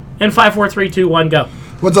And 5, 4, 3, 2, 1, go.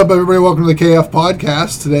 What's up, everybody? Welcome to the KF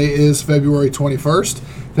Podcast. Today is February 21st.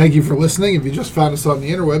 Thank you for listening. If you just found us on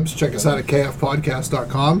the interwebs, check us out at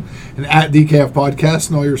kfpodcast.com and at the KF Podcast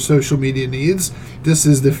and all your social media needs. This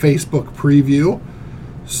is the Facebook preview,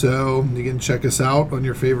 so you can check us out on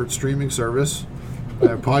your favorite streaming service,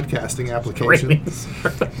 podcasting application.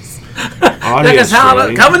 Check us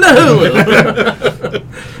out. Coming to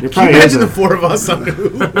Hulu. Can you imagine the four of us on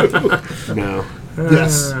Hulu? No.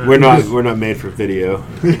 Yes. We're not made for video.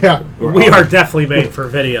 Yeah. We are definitely made for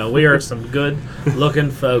video. We are some good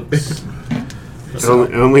looking folks.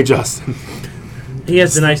 Only Justin. He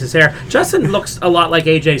has the nicest hair. Justin looks a lot like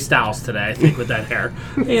AJ Styles today, I think, with that hair.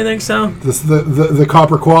 You think so? This the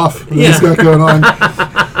copper coif that he's got going on.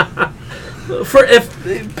 For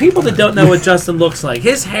if people that don't know what Justin looks like,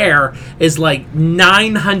 his hair is like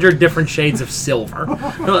 900 different shades of silver.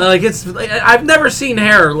 I've never seen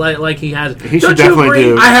hair like he has. He should definitely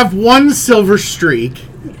do. I have one silver streak,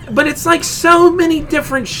 but it's like so many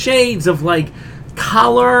different shades of like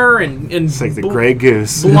color and it's like the gray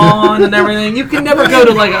goose, blonde and everything. You can never go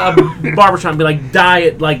to like a barbershop and be like, dye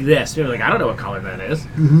it like this. You're like, I don't know what color that is.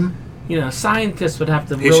 Mm-hmm. You know, scientists would have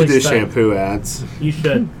to. He really should do study. shampoo ads. You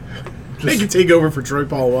should. They could take over for Troy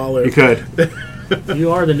Polamalu. You could.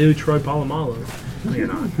 You are the new Troy Polamalu. No, you're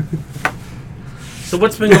not. So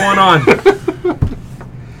what's been going on?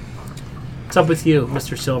 What's up with you,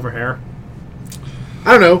 Mr. Silverhair?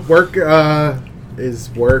 I don't know. Work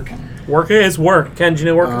is work. Work is work. Ken, do you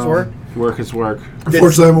know work is work? Work is work.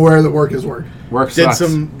 Unfortunately, I'm aware that work is work. Work Did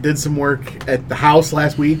sucks. some work at the house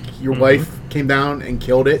last week. Your wife came down and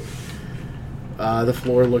killed it. The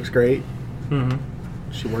floor looks great. Mm-hmm.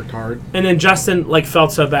 She worked hard. And then Justin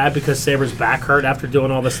felt so bad because Saber's back hurt after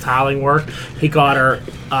doing all this tiling work. He got her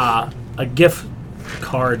a gift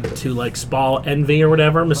card to Spa Envy or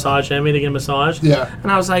whatever, Massage Envy to get a massage. Yeah.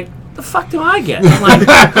 And I was like, the fuck do I get?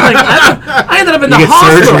 I ended up in the get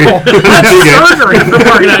hospital. surgery. I had surgery for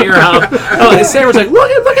working at your house. Oh, Sarah's like,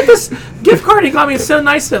 look at this gift card he got me. It's so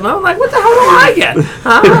nice of him. I'm like, what the hell do I get?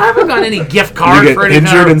 I haven't got any gift card You for get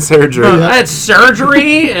anything. injured in surgery. I had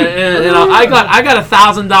surgery, and I got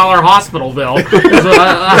 $1,000 hospital bill.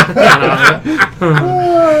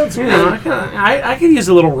 I could use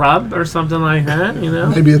a little rub or something like that.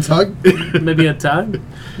 Maybe a tug. Maybe a tug.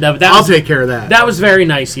 No, but I'll take care of that. That was very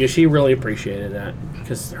nice of you. She really appreciated that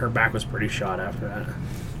because her back was pretty shot after that.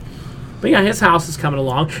 But yeah, his house is coming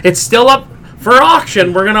along. It's still up for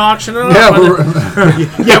auction. We're going to auction it off. Yeah,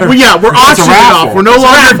 we're auctioning it off. We're no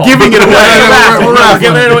longer giving it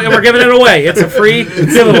away. We're giving it away. It's a free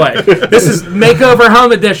giveaway. This is Makeover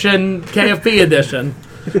Home Edition, KFP Edition.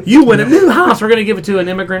 You win a new house. We're going to give it to an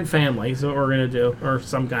immigrant family. Is what we're going to do, or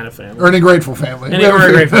some kind of family. Or an grateful family. Or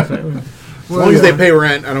a grateful family. As long as they pay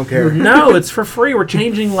rent, I don't care. No, it's for free. We're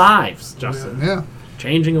changing lives, Justin. Yeah.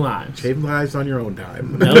 Changing lives. Save lives on your own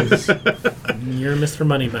time. Nope. You're Mr.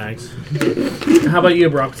 Moneybags. How about you,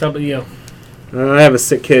 Brock? How about you? I have a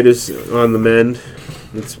sick kid who's on the mend.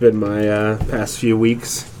 It's been my past few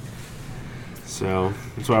weeks. So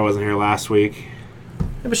that's why I wasn't here last week.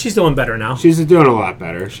 Yeah, but she's doing better now. She's doing a lot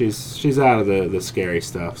better. She's out of the scary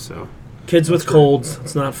stuff. So Kids with colds,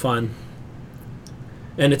 it's not fun.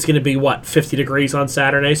 And it's going to be 50 degrees on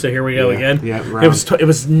Saturday. So here we go again. Yeah, it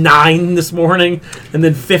was 9 this morning, and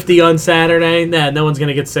then 50 on Saturday. Nah, no one's going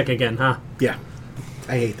to get sick again, huh? Yeah.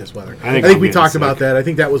 I hate this weather. I think we getting talked sick. about that. I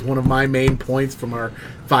think that was one of my main points from our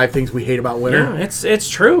 5 things we hate about winter. Yeah, it's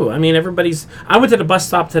true. I mean, I went to the bus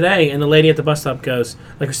stop today, and the lady at the bus stop goes,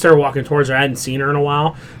 we started walking towards her. I hadn't seen her in a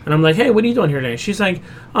while. And I'm like, hey, what are you doing here today? She's like,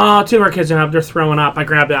 oh, 2 of our kids they're throwing up. I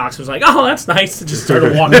grabbed Alex. I was like, oh, that's nice. I just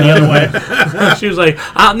started walking the other way. She was like,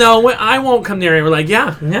 no, I won't come near you. We're like,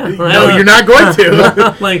 yeah. No, you're not going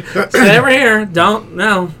to. Stay over here.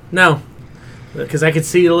 No. Because I could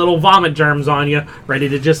see the little vomit germs on you, ready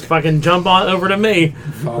to just fucking jump on over to me.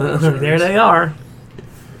 There they are.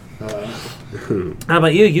 How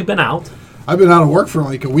about you? You've been out. I've been out of work for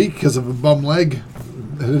a week because of a bum leg.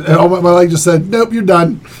 And my leg just said, nope, you're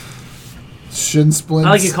done. Shin splints.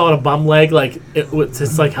 I like you call it a bum leg,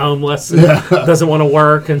 it's like homeless and doesn't want to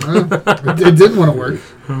work. And it didn't want to work.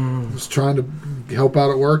 I was trying to help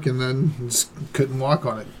out at work and then just couldn't walk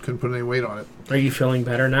on it. Couldn't put any weight on it. Are you feeling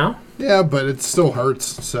better now? Yeah, but it still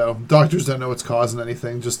hurts. So doctors don't know what's causing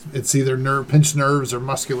anything. Just it's either pinched nerves or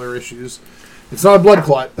muscular issues. It's not a blood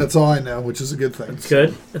clot. That's all I know, which is a good thing. It's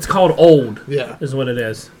good. It's called old. Yeah. Is what it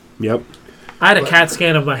is. Yep. I had a CAT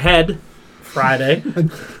scan of my head Friday.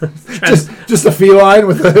 just a feline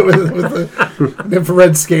with an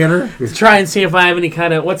infrared scanner. To try and see if I have any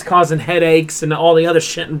kind of what's causing headaches and all the other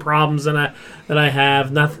shit and problems that I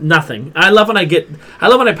have. Nothing. I love when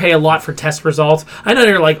I pay a lot for test results. I know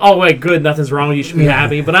you're like, oh wait, good, nothing's wrong. You should be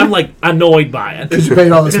happy, but I'm like annoyed by it Because you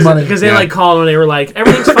paid all this money. because they like called and they were like,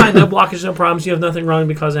 everything's fine, no blockage, no problems. You have nothing wrong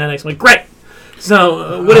because of headaches. I'm like, great.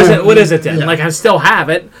 So what is it? What is it then? Yeah. Like I still have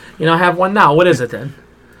it. I have one now. What is it then?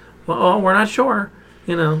 Well, we're not sure.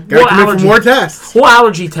 Gotta come in for more tests. We'll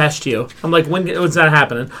allergy test you. I'm like, when was that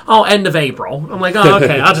happening? Oh, end of April. I'm like, oh,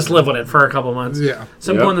 okay. I'll just live with it for a couple months. Yeah.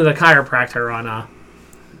 So I'm going to the chiropractor on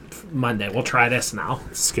Monday. We'll try this now.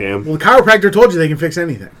 It's a scam. Well, the chiropractor told you they can fix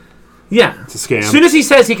anything. Yeah. It's a scam. As soon as he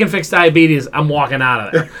says he can fix diabetes, I'm walking out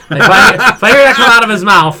of there. If I hear that come out of his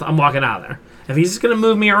mouth, I'm walking out of there. If he's just going to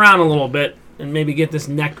move me around a little bit and maybe get this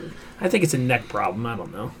neck, I think it's a neck problem. I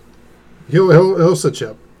don't know. He'll set you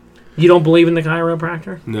up. You don't believe in the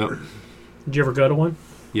chiropractor? No. Did you ever go to one?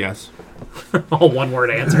 Yes. All one-word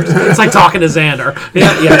answers. It's like talking to Xander.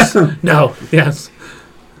 Yeah, yes. No. Yes.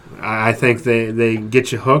 I think they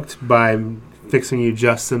get you hooked by fixing you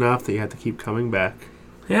just enough that you have to keep coming back.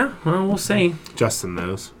 Yeah, well, we'll see. Justin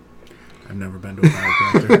knows. I've never been to a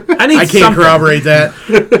chiropractor. I can't can't corroborate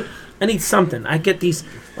that. I need something. I get these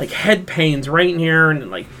like head pains right in here and it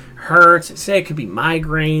like hurts. Say it could be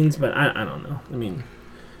migraines, but I don't know. I mean,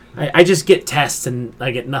 I just get tests and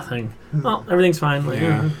I get nothing. Well, everything's fine. Like,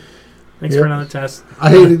 Yeah. Thanks for another test.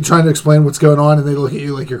 I hate trying to explain what's going on, and they look at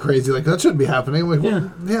you like you're crazy. Like, that shouldn't be happening. I'm like,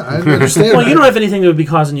 yeah, I understand. Well, you don't have anything that would be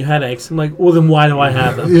causing you headaches. I'm like, well, then why do I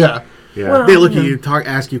have them? Yeah. Yeah. Well, They look at you,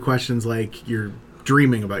 ask you questions like you're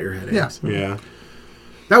dreaming about your headaches. Yeah. Yeah.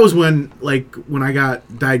 That was when I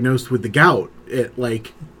got diagnosed with the gout at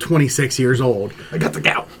 26 years old. I got the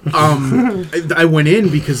gout. I went in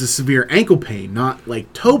because of severe ankle pain, not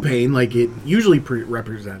like toe pain like it usually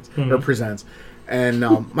presents. And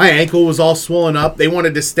my ankle was all swollen up. They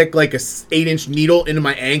wanted to stick like a 8-inch needle into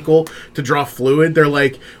my ankle to draw fluid. They're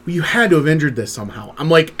like, well, you had to have injured this somehow. I'm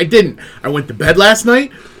like, I didn't. I went to bed last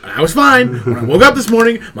night. And I was fine. When I woke up this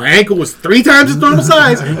morning, my ankle was 3 times its normal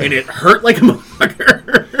size, and it hurt like a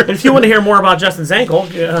motherfucker. And if you want to hear more about Justin's ankle,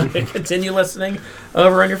 continue listening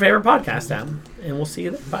over on your favorite podcast app. And we'll see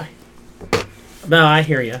you then. Bye. No, I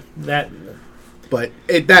hear you. But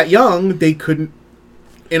at that young, they couldn't.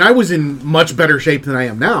 And I was in much better shape than I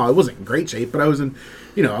am now. I wasn't in great shape, but I was in,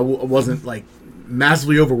 I wasn't like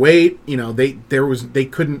massively overweight. They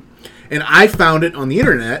couldn't. And I found it on the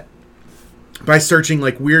internet by searching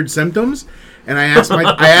like weird symptoms, and I asked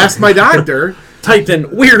my doctor. Typed in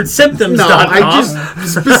weirdsymptoms.com. No, I just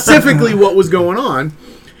specifically what was going on,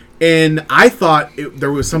 and I thought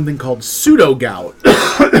there was something called pseudo gout,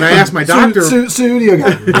 and I asked my doctor. Studio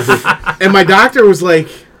guy. And my doctor was like,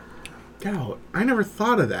 gout. I never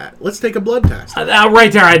thought of that. Let's take a blood test. Right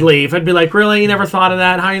there, I'd leave. I'd be like, really? You never thought of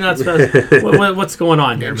that? How are you not supposed what's going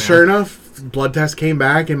on here, And man? sure enough, blood test came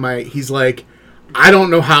back, and he's like, I don't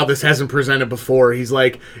know how this hasn't presented before. He's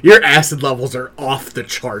like, your acid levels are off the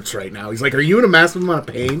charts right now. He's like, are you in a massive amount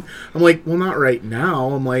of pain? I'm like, well, not right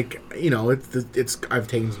now. I'm like, it's I've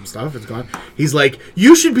taken some stuff. It's gone. He's like,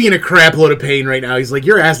 you should be in a crap load of pain right now. He's like,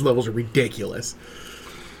 your acid levels are ridiculous.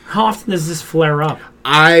 How often does this flare up?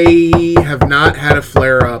 I have not had a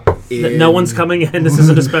flare up. No one's coming in. This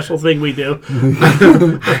isn't a special thing we do.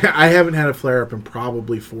 I haven't had a flare up in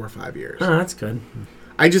probably 4 or 5 years. Oh, that's good.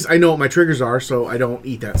 I know what my triggers are, so I don't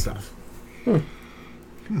eat that stuff.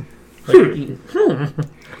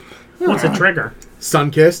 What's a trigger?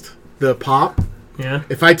 Sunkissed, the pop. Yeah.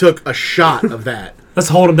 If I took a shot of that, Let's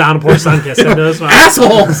hold him down and pour Sunkiss into this one.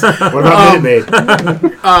 assholes. What about Minute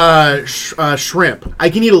Maid? Shrimp. I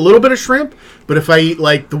can eat a little bit of shrimp, but if I eat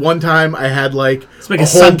like the one time I had like Let's make a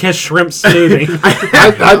Sunkiss shrimp smoothie.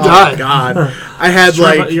 I died. God, I had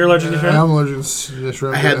Shrimp, you're allergic to shrimp? I'm allergic to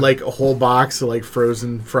shrimp. I had like a whole box of like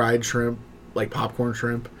frozen fried shrimp, like popcorn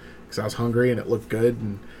shrimp, because I was hungry and it looked good,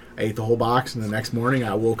 and I ate the whole box. And the next morning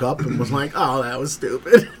I woke up and was like, "Oh, that was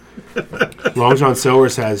stupid." Long John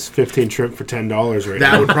Silver's has 15 shrimp for $10 right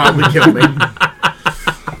That now. would probably kill me.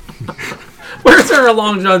 Where's there a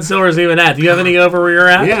Long John Silver's even at? Do you have any over where you're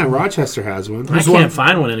at? Yeah, Rochester has one. I can't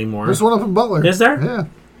find one anymore. There's one up in Butler. Is there? Yeah.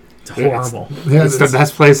 It's horrible. Yeah, It's the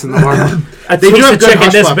best place in the world. A They do piece have of good chicken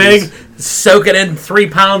hush this puppies. big, soak it in 3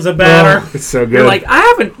 pounds of batter. It's so good. You're like, I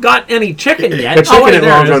haven't got any chicken yet. the chicken wait, at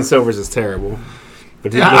there Long it John is. Silver's is terrible.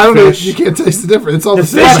 But Yeah, the I don't know. fish, You can't taste the difference. It's all The the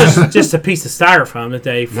fish same. is just a piece of styrofoam that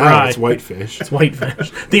they No, fry. it's whitefish. It's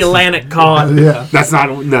whitefish. The Atlantic cod. Yeah. That's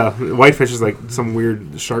not no. Whitefish is like some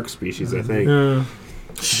weird shark species, I think.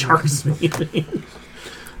 Sharks.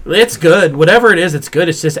 It's good. Whatever it is, it's good.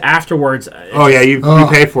 It's just afterwards. Oh yeah, you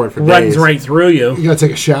pay for it for runs days. right through you. You gotta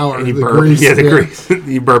take a shower. And you The burp. grease, Yeah, the grease.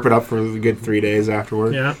 You burp it up for a good 3 days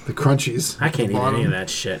afterward. Yeah. the crunchies. I can't eat Bottom. any of that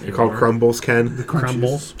shit They're anymore. called crumbles, Ken. The crunchies.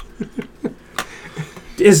 Crumbles.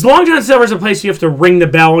 Is Long John Silver's a place you have to ring the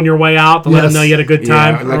bell on your way out to let them Yes. know you had a good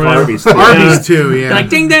time? Yeah, like or whatever? Arby's too. Arby's too, yeah. You're like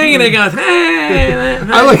ding ding, and it goes, hey.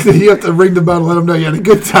 I like that you have to ring the bell to let them know you had a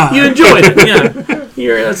good time. You enjoyed it,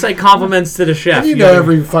 yeah. That's like compliments to the chef. You know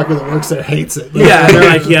every fucker that works there hates it. Yeah,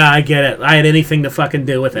 they're like, yeah, I get it. I had anything to fucking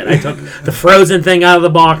do with it. I took the frozen thing out of the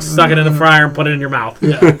box, stuck it in the fryer, and put it in your mouth.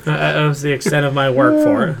 Yeah. That was the extent of my work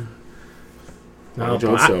for it. Long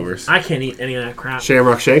John Silver's. I can't eat any of that crap.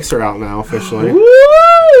 Shamrock Shakes are out now officially.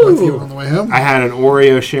 With you on the way home. I had an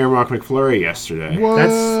Oreo Shamrock McFlurry yesterday. What?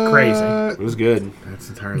 That's crazy. It was good. That's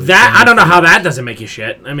entirely That I don't know how that doesn't make you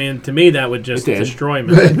shit. I mean, to me, that would just It did. destroy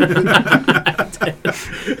me.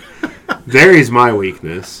 Dairy's my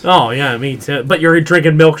weakness. Oh yeah, me too. But you're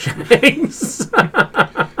drinking milkshakes.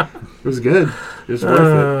 It was good. It was worth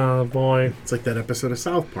Oh boy. It's like that episode of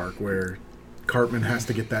South Park where Cartman has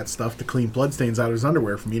to get that stuff to clean bloodstains out of his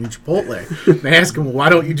underwear from eating Chipotle. And they ask him, well, why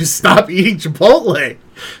don't you just stop eating Chipotle?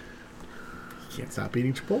 He can't stop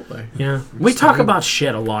eating Chipotle. Yeah, we talk about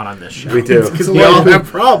shit a lot on this show. it. We do. Because we all have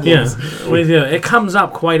problems. Yeah, we do. It comes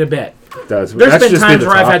up quite a bit. It does. There's That been should just be times the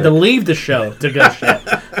where I've had to topic. leave the show to go shit.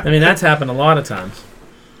 I mean, that's happened a lot of times.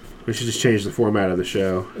 We should just change the format of the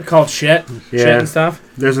show. Called shit, shit Yeah. and stuff.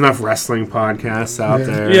 There's enough wrestling podcasts out Yeah.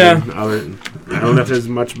 there. Yeah. and I don't know if there's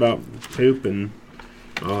much about poop and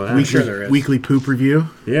all that. sure there is. Weekly poop review.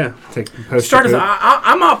 Yeah. Post Start your as poop.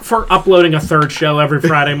 I'm up for uploading a third show every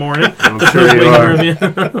Friday morning. I'm sure you are.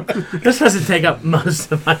 This doesn't take up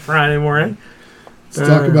most of my Friday morning. Let's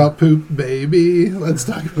talk about poop, baby. Let's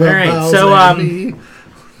talk about All right, bowels so, and pee.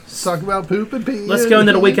 Let's talk about poop and pee. Let's go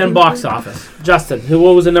into the weekend box office. Justin,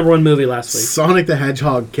 what was the number one movie last week? Sonic the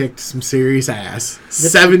Hedgehog kicked some serious ass.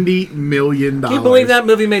 $70 million. Can you believe that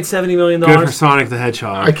movie made $70 million? Good for Sonic the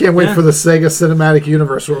Hedgehog. I can't wait Yeah. for the Sega Cinematic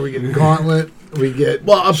Universe where we get Gauntlet, we get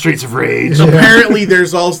Well, Streets of Rage. apparently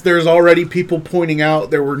there's already people pointing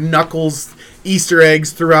out there were Knuckles Easter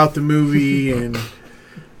eggs throughout the movie, and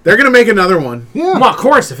they're gonna make another one. yeah. Well, of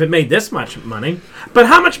course, if it made this much money. But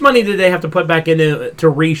how much money did they have to put back into to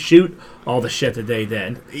reshoot all the shit that they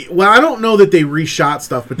did? Well, I don't know that they reshot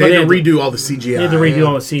stuff, but they had to redo all the CGI. They had to redo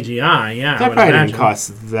all the CGI. Yeah, I That would probably imagine. didn't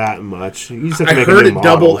cost that much. You just have to I make heard a new it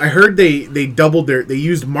doubled. model. I heard they doubled they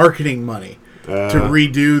used marketing money to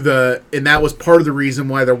redo and that was part of the reason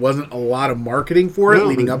why there wasn't a lot of marketing for it No,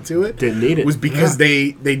 leading up to it. Didn't need it. Was because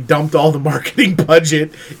they dumped all the marketing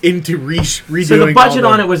budget into redoing. So the budget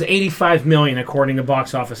all on it was $85 million, according to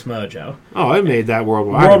Box Office Mojo. Oh, it made that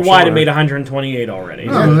worldwide. Worldwide, I'm it sure. made 128 already.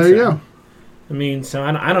 Oh, there you go. I mean, so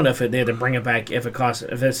I don't know if they had to bring it back if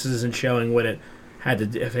this isn't showing what it had to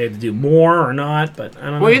do, if they had to do more or not. But I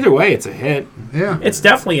don't know. Well, either way, it's a hit. Yeah. It's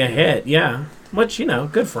definitely a hit, yeah. Which,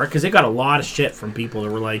 good for it, because they got a lot of shit from people that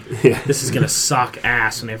were like, Yeah. this is going to suck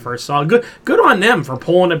ass when they first saw it. Good on them for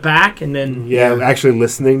pulling it back, and then... Yeah, actually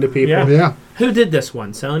listening to people. Yeah. Yeah. Who did this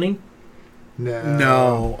one? Sony?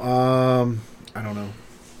 No, I don't know.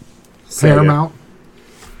 Paramount.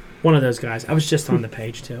 One of those guys. I was just on the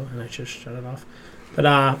page, too, and I just shut it off. But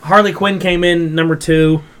Harley Quinn came in number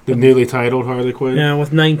 2, The newly titled Harley Quinn.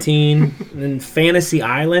 with 19. And then Fantasy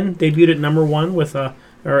Island debuted at number 1 with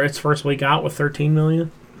its first week out with 13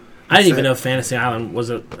 million. I didn't even know Fantasy Island was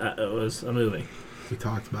a movie. We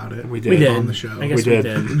talked about it. We did. We did. on the show. I guess We we did.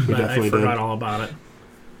 did. We but I definitely forgot did. all about it.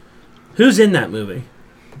 Who's in that movie?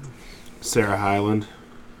 Sarah Hyland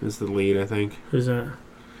is the lead, I think. Who's that?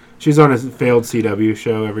 She's on a failed CW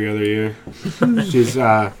show every other year. She's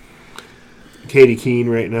Katie Keene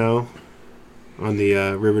right now on the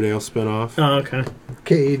Riverdale spinoff. Oh, okay.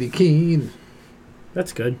 Katie Keene.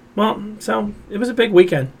 That's good. Well, so it was a big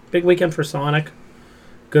weekend. Big weekend for Sonic.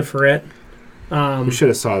 Good for it. We should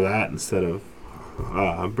have saw that instead of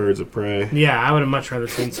Birds of Prey. Yeah, I would have much rather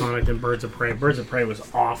seen Sonic than Birds of Prey. Birds of Prey was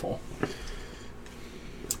awful.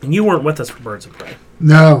 And you weren't with us for Birds of Prey.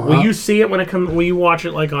 No. Will you see it when it comes? Will you watch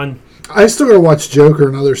it like on? I still gotta watch Joker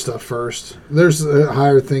and other stuff first. There's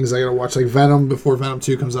higher things I gotta watch, like Venom before Venom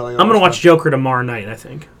 2 comes out. I'm gonna watch Joker tomorrow night. I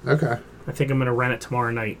think. Okay. I think I'm gonna rent it tomorrow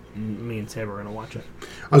night. Me and Tab are gonna watch it.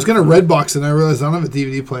 I was gonna Redbox and I realized I don't have a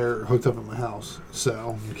DVD player hooked up at my house,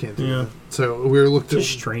 so I can't do Yeah. that. So we were looked at.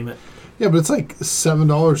 Just stream it. Yeah, but it's like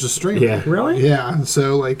 $7 to stream. Yeah. Really? Yeah.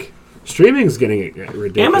 So like, Streaming's getting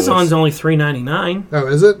ridiculous. Amazon's only $3.99. oh,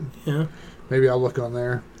 is it? Yeah. Maybe I'll look on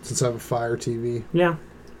there since I have a Fire TV. Yeah.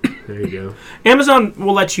 There you go. Amazon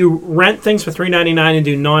will let you rent things for $3.99 and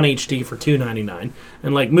do non-HD for $2.99.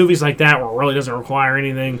 And like movies like that where it really doesn't require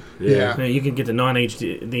anything, Yeah. you can get the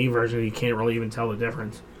non-HD version. You can't really even tell the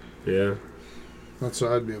difference. Yeah. That's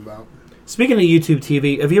what I'd be about. Speaking of YouTube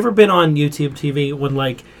TV, have you ever been on YouTube TV when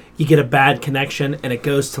like you get a bad connection and it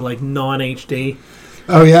goes to like non-HD?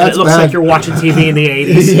 Oh yeah, And it's it looks bad. like you're watching TV in the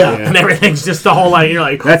 80s. Yeah. And everything's just the whole like you're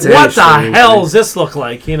like, That's what the interesting. hell does this look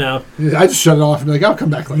like? You know? I just shut it off and be like, I'll come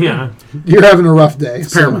back later. Yeah. You're having a rough day.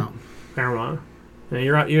 so- Paramount. Paramount.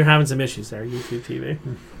 Yeah, you're having some issues there, YouTube TV.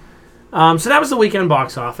 So that was the weekend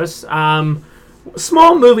box office.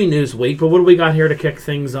 Small movie news week, but what do we got here to kick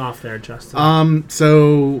things off there, Justin?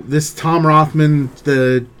 So this Tom Rothman,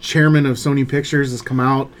 the chairman of Sony Pictures, has come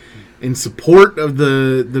out in support of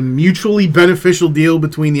the mutually beneficial deal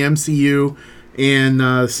between the MCU and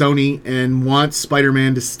Sony, and wants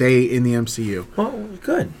Spider-Man to stay in the MCU. Well,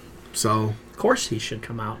 good. So, Of course he should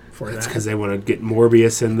come out for That's that. because they want to get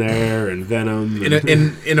Morbius in there and Venom.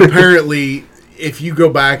 and apparently, if you go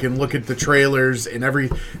back and look at the trailers and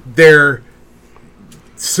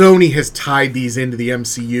Sony has tied these into the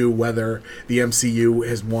MCU, whether the MCU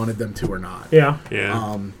has wanted them to or not. Yeah.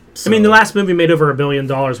 yeah. I mean, the last movie made over $1 billion.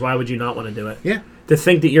 Why would you not want to do it? Yeah. To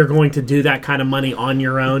think that you're going to do that kind of money on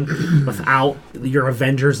your own without your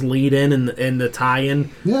Avengers lead-in and the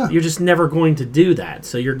tie-in, Yeah. you're just never going to do that.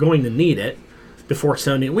 So you're going to need it before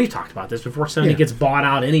Sony... We've talked about this. Before Sony Yeah. gets bought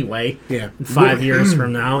out anyway, Yeah. 5 years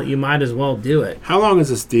from now, you might as well do it. How long is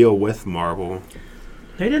this deal with Marvel?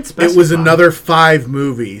 They didn't specify. It was another 5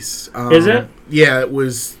 movies. Is it? Yeah, it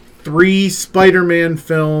was 3 Spider-Man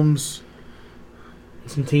films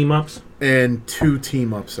Some team-ups. and 2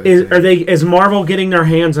 team-ups. I think. Is Marvel getting their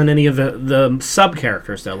hands on any of the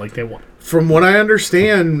sub-characters, though, like they want? From what I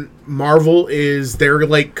understand, Marvel they're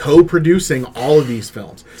like co-producing all of these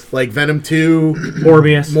films, like Venom 2,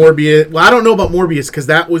 Morbius. Well, I don't know about Morbius because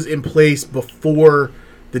that was in place before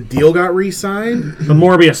the deal got re-signed. The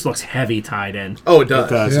Morbius looks heavy tied in. Oh, it does.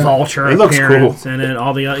 It does. Yeah. Vulture It looks appearance cool. and then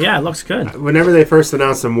all the other... Yeah, it looks good. Whenever they first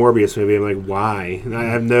announced the Morbius movie, I'm like, why? And I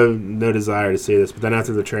have no desire to see this. But then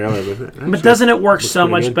after the trailer, But doesn't it work looks so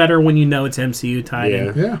pretty much good. better when you know it's MCU tied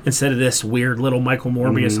in? Yeah. Yeah. Instead of this weird little Michael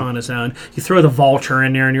Morbius on his own. You throw the Vulture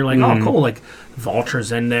in there and you're like, oh, cool, like,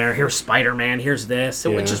 Vulture's in there. Here's Spider-Man. Here's this.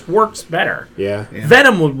 It Yeah. just works better. Yeah.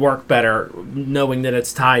 Venom would work better knowing that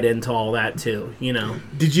it's tied into all that, too, you know.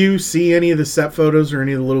 Did you see any of the set photos or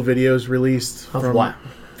any of the little videos released Of what?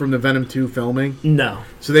 from the Venom 2 filming? No.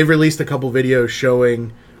 So they've released a couple videos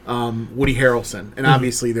showing Woody Harrelson, and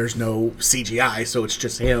obviously there's no CGI, so it's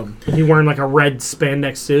just him. He wearing, like, a red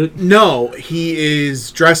spandex suit. No, he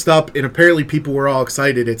is dressed up, and apparently people were all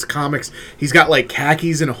excited. It's comics. He's got like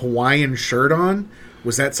khakis and a Hawaiian shirt on.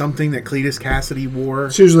 Was that something that Cletus Cassidy wore?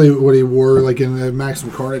 It's usually what he wore, like in the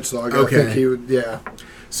Maximum Carnage Saga. Okay. I think he would, yeah.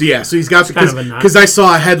 So yeah, so he's got kind of a nut. because I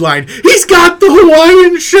saw a headline. He's got the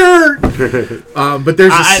Hawaiian shirt. But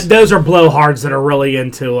there's Those are blowhards that are really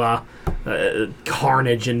into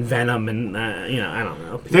Carnage and Venom and, I don't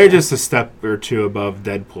know. They're just a step or two above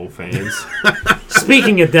Deadpool fans.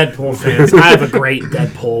 Speaking of Deadpool fans, I have a great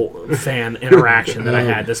Deadpool fan interaction that I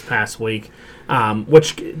had this past week,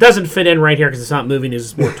 which doesn't fit in right here because it's not movie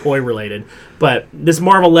news, it's more toy related. But this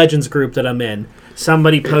Marvel Legends group that I'm in,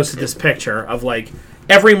 somebody posted this picture of like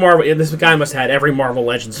every Marvel. This guy must have had every Marvel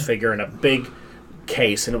Legends figure in a big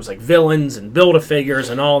case, and it was like villains and Build-A-Figures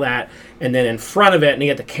and all that. And then in front of it, and he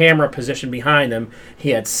had the camera positioned behind him,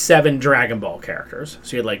 he had 7 Dragon Ball characters.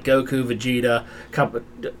 So he had like Goku, Vegeta,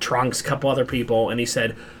 Trunks, couple other people, and he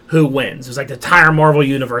said, "Who wins?" It was like the entire Marvel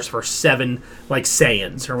universe for 7 like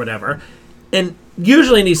Saiyans or whatever. And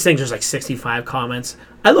usually in these things, there's like 65 comments.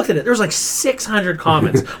 I looked at it. There's like 600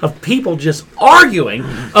 comments of people just arguing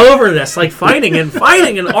over this, like fighting and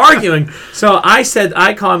arguing. So I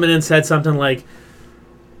commented and said something like,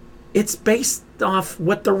 it's based off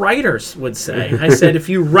what the writers would say. I said, if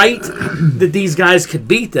you write that these guys could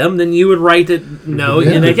beat them, then you would write that no.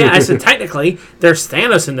 And again, I said, technically, there's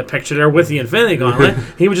Thanos in the picture there with the Infinity Gauntlet.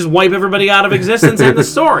 He would just wipe everybody out of existence in the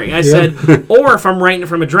story. I said, or if I'm writing it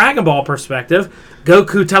from a Dragon Ball perspective,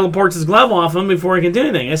 Goku teleports his glove off him before he can do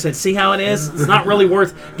anything. I said, see how it is? It's not really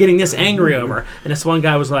worth getting this angry over. And this one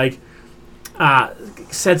guy was like,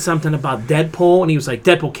 said something about Deadpool, and he was like,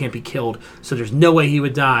 Deadpool can't be killed, so there's no way he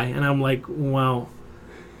would die. And I'm like, well,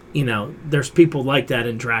 there's people like that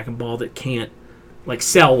in Dragon Ball that can't. Like,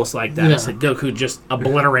 Cell was like that. Yeah. I said, Goku just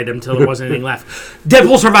obliterated him until there wasn't anything left.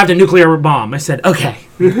 Deadpool survived a nuclear bomb. I said, okay,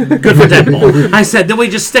 good for Deadpool. I said, then we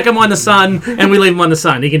just stick him on the sun, and we leave him on the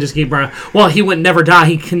sun. He can just keep running. Well, he would never die.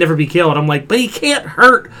 He can never be killed. I'm like, but he can't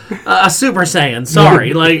hurt a Super Saiyan.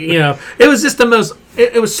 Sorry. Like, it was just the most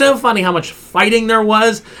it was so funny how much fighting there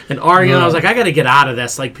was and arguing. I was like, I got to get out of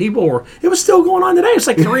this. Like, people were, it was still going on today. It's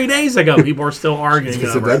like 3 days ago. People were still arguing.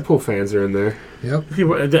 Because the Deadpool fans are in there. Yep.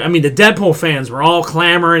 People, I mean, the Deadpool fans were all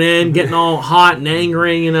clamoring in, getting all hot and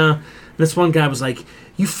angry, you know. And this one guy was like,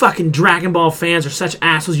 you fucking Dragon Ball fans are such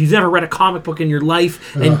assholes. You've never read a comic book in your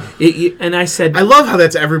life. And and I said... I love how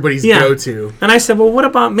that's everybody's go-to. And I said, well, what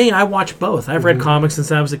about me? I watch both. I've read comics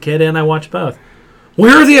since I was a kid, and I watch both.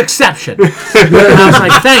 We're the exception. And I was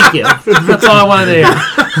like, thank you. That's all I wanted to hear.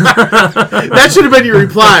 That should have been your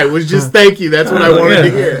reply, was just thank you. That's what I wanted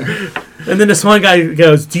to hear. And then this one guy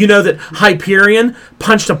goes, do you know that Hyperion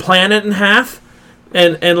punched a planet in half?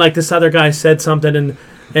 And like this other guy said something, and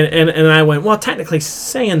I went, well, technically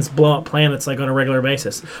Saiyans blow up planets like on a regular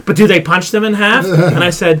basis. But do they punch them in half? And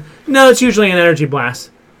I said, no, it's usually an energy blast.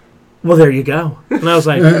 Well, there you go. And I was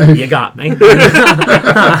like, you got me.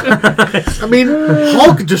 I mean,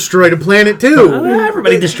 Hulk destroyed a planet too.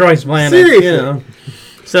 Everybody destroys planets. Seriously. You know.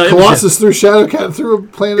 So Colossus threw Shadowcat through a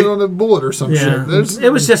planet on a bullet or some shit. It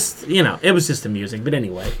was just, you know, it was just amusing. But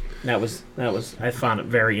anyway, that was I found it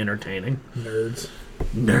very entertaining.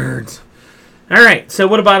 Nerds. All right, so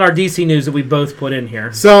what about our DC news that we both put in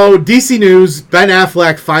here? So DC news, Ben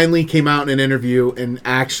Affleck finally came out in an interview and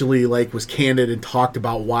actually was candid and talked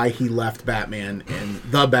about why he left Batman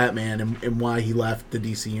and why he left the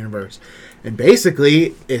DC universe. And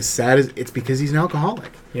basically, as sad as it's because he's an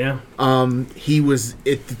alcoholic. Yeah. He was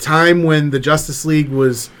at the time when the Justice League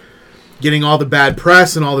was getting all the bad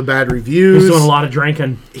press and all the bad reviews. He was doing a lot of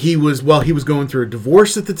drinking. He was going through a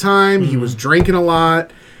divorce at the time. He was drinking a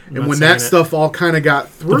lot. And when that stuff all kind of got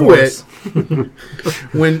through it,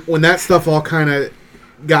 when that stuff all kind of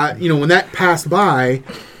got, when that passed by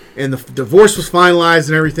and the divorce was finalized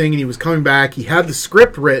and everything and he was coming back, he had the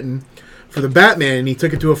script written for the Batman and he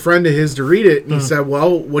took it to a friend of his to read it and he said,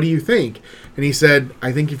 well, what do you think? And he said,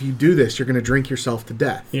 I think if you do this, you're going to drink yourself to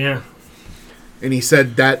death. Yeah. And he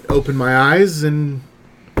said, that opened my eyes and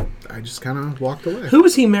I just kind of walked away. Who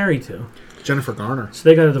was he married to? Jennifer Garner. So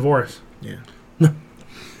they got a divorce. Yeah.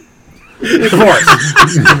 Divorce.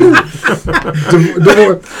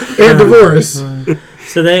 Divorce.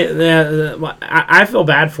 So I feel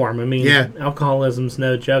bad for him. I mean, alcoholism's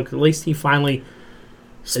no joke. At least he finally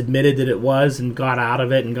admitted that it was and got out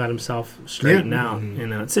of it and got himself straightened out. You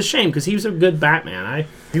know, it's a shame because he was a good Batman.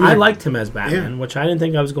 I liked him as Batman, which I didn't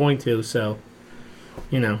think I was going to. So,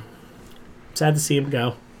 sad to see him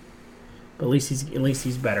go. But at least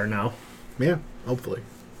he's better now. Yeah, hopefully.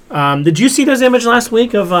 Did you see those images last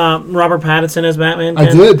week of Robert Pattinson as Batman?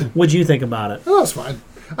 I did. What'd you think about it? Oh, that's fine.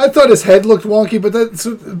 I thought his head looked wonky, but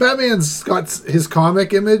Batman's got his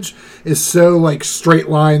comic image is so straight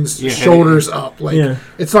lines, shoulders up.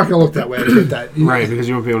 It's not going to look that way. I get that. Right, because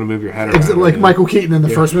you won't be able to move your head around. Like Michael Keaton in the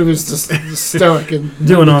first movie is just stoic and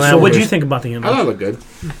doing all that. What'd you think about the image? I thought it looked good.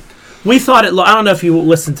 We thought it. I don't know if you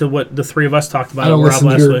listened to what the three of us talked about. I don't listen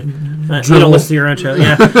to your you don't listen to your own show,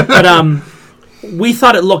 yeah. But we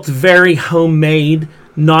thought it looked very homemade,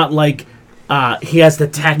 not like he has the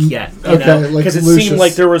tech yet. Because it seemed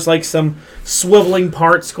like there was some swiveling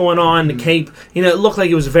parts going on. The cape, it looked like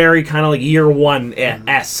it was very kind of like Year One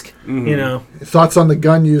esque. Thoughts on the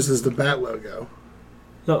gun used as the Bat logo?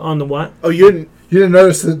 On the what? Oh, you didn't. You didn't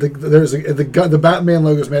notice that the Batman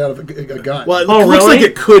logo is made out of a gun. Well, it looks like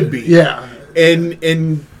it could be. Yeah.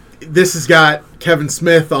 And this has got Kevin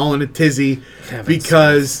Smith all in a tizzy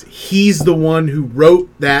because he's the one who wrote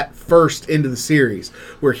that first into the series,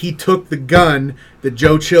 where he took the gun that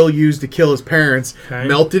Joe Chill used to kill his parents,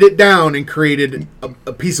 melted it down, and created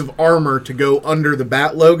a piece of armor to go under the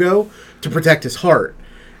Bat logo to protect his heart.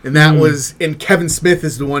 And that was, and Kevin Smith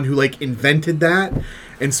is the one who invented that.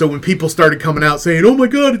 And so when people started coming out saying, "Oh my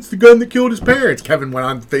God, it's the gun that killed his parents," Kevin went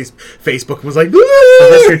on Facebook and was like, "Aah!" So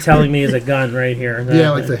this you're telling me is a gun right here.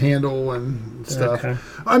 The handle and stuff. Okay.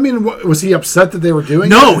 I mean, was he upset that they were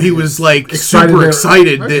doing it? No, he was super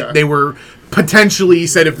excited that they were potentially, he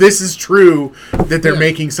said, if this is true, that they're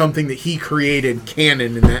making something that he created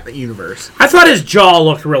canon in that universe. I thought his jaw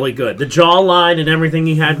looked really good. The jawline and everything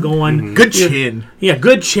he had going. Good chin. Yeah,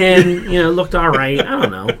 good chin. Looked all right. I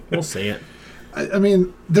don't know. We'll see it. I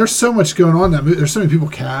mean, there's so much going on in that movie. There's so many people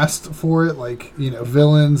cast for it,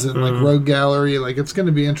 villains and rogue gallery. It's going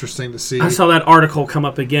to be interesting to see. I saw that article come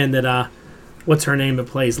up again that what's her name that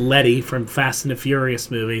plays Letty from Fast and the Furious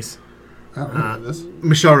movies. I don't know this.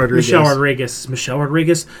 Michelle Rodriguez. Michelle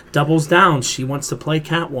Rodriguez doubles down. She wants to play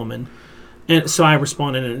Catwoman. And so I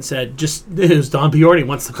responded and said, just news, Don Peorti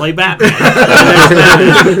wants to play Batman.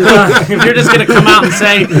 If you're just going to come out and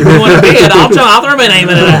say you want to be it, I'll throw my name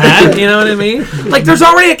in a hat. You know what I mean? Like, there's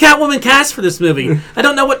already a Catwoman cast for this movie. I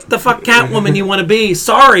don't know what the fuck Catwoman you want to be.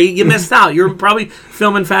 Sorry, you missed out. You're probably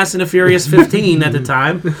filming Fast and the Furious 15 at the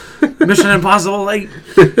time. Mission Impossible 8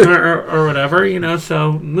 or whatever, you know,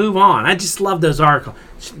 so move on. I just love those articles.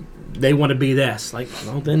 They want to be this. Like,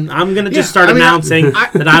 well, then I'm going to just start announcing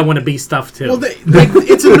that I want to be stuff too. Well,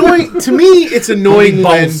 it's annoying. To me, it's annoying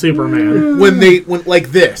when Superman. when like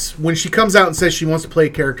this, when she comes out and says she wants to play a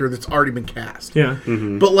character that's already been cast. Yeah.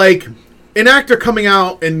 Mm-hmm. But like an actor coming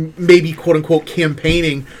out and maybe quote unquote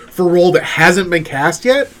campaigning for a role that hasn't been cast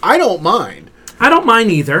yet, I don't mind. I don't mind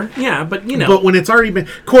either. Yeah, but you know. But when it's already been,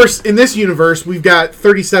 of course, in this universe, we've got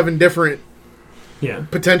 37 different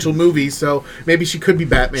potential movies, so maybe she could be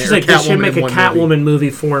Batman. She's or like, they should Catwoman make in a one Catwoman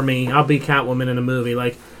movie for me. I'll be Catwoman in a movie.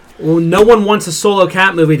 Like, well, no one wants a solo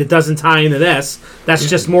Cat movie that doesn't tie into this. That's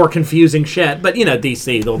just more confusing shit. But, you know,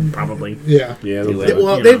 DC, they'll probably Yeah. do it.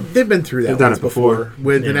 Well, you know. they've been through that They've done once it before.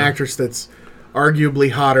 with an Yeah. actress that's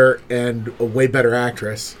arguably hotter and a way better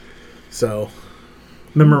actress. So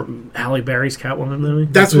Remember Halle Berry's Catwoman movie?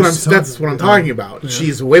 that's what I'm talking about.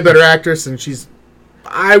 She's a way better actress, and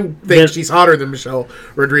I think she's hotter than Michelle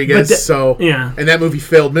Rodriguez. yeah. And that movie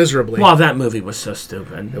failed miserably. Well, that movie was so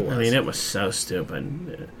stupid. It was. I mean, it was so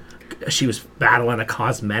stupid. She was battling a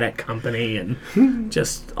cosmetic company and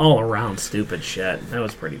just all around stupid shit. That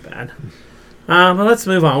was pretty bad. But let's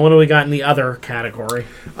move on. What do we got in the other category?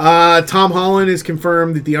 Tom Holland has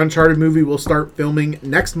confirmed that the Uncharted movie will start filming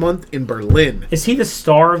next month in Berlin. Is he the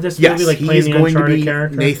star of this Yes, movie? Like he playing is the going to Uncharted be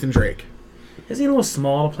character? Nathan Drake. Is he a little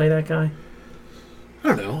small to play that guy? I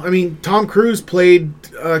don't know. I mean, Tom Cruise played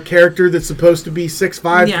a character that's supposed to be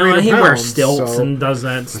 6'5", 300 he pounds. wears stilts so- and does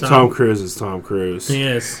that stuff. Tom Cruise is Tom Cruise. He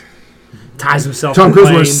is. Ties himself Tom to Cruise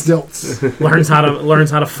planes, wears stilts. learns how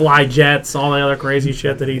to fly jets, all the other crazy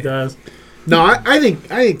shit that he does. No, I think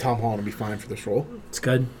Tom Holland will be fine for this role. It's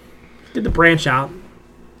good. Did the branch out.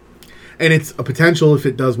 And it's a potential, if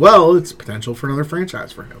it does well, it's potential for another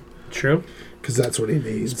franchise for him. True. Because that's what he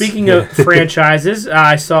needs. Speaking of franchises,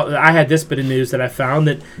 I had this bit of news that I found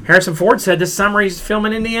that Harrison Ford said this summer he's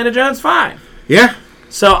filming Indiana Jones 5. Yeah.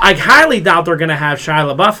 So I highly doubt they're going to have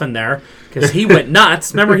Shia LaBeouf in there because he went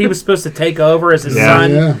nuts. Remember, he was supposed to take over as his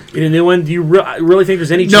son in a new one. Do you really think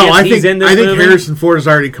there's any chance he's in this I think movie? Harrison Ford has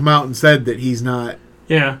already come out and said that he's not.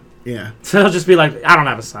 Yeah. Yeah. So he'll just be like, I don't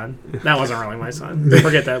have a son. That wasn't really my son.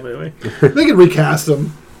 Forget that movie. They could recast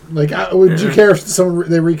him. Like, would you care if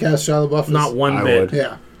they recast Shia LaBeouf? Not one I bit. would.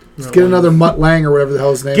 Yeah. Just get another Mutt Lang or whatever the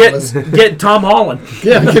hell his name was. Get Tom Holland.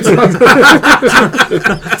 Yeah, get some.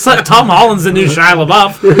 It's like Tom Holland's the new Shia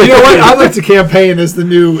LaBeouf. You know what? I'd like to campaign as the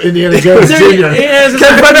new Indiana Jones Jr.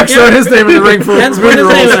 Ken Frederick's thrown his name in the ring for Ken's put his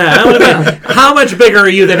name in that. How much bigger are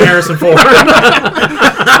you than Harrison Ford?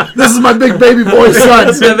 This is my big baby boy son.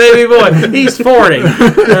 That's the baby boy. He's 40.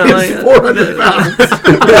 He's 400 pounds.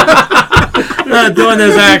 Doing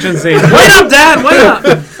those action scenes. Wait up, Dad. Wait up.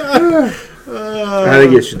 I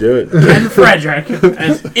think you should do it. Ken Frederick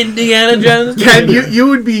as Indiana Jones. Ken, you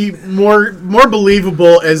would be more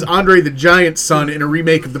believable as Andre the Giant's son in a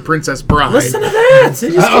remake of The Princess Bride. Listen to that.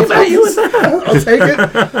 They just came at you with that. I'll take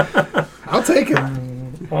it. I'll take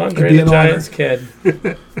it. Andre be the an Giant's kid.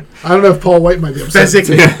 I don't know if Paul White might be upset.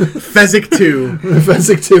 Fezzik 2.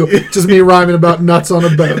 Fezzik 2. Just me rhyming about nuts on a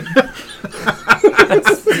boat.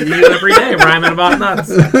 You every day rhyming about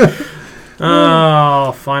nuts.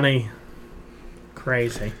 Oh, funny.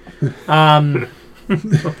 Crazy. What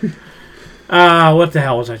the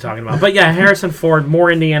hell was I talking about? But yeah, Harrison Ford,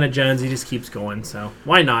 more Indiana Jones. He just keeps going, so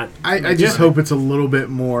why not? I just hope it's a little bit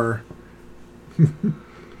more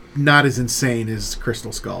not as insane as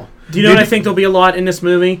Crystal Skull. Do you know what I think there'll be a lot in this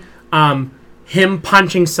movie? Him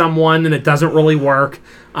punching someone and it doesn't really work.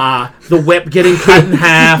 The whip getting cut in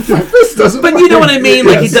half. This doesn't But you know what I mean?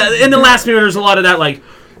 Like Yes. he does, in the last movie, there's a lot of that, like,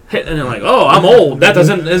 hit, and they're like, "Oh, I'm old. That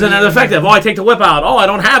isn't that effective. Oh, I take the whip out. Oh, I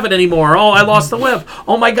don't have it anymore. Oh, I lost the whip.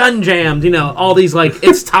 Oh, my gun jammed." You know, all these like,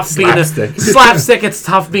 it's tough being a slapstick. It's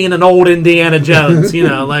tough being an old Indiana Jones. You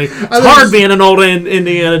know, like it's hard being an old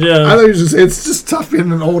Indiana I Jones. thought you were just saying it's just tough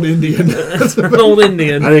being an old Indian. An old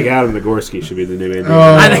Indian. I think Adam Nagorski should be the new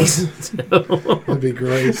Indiana. I think so too. That'd be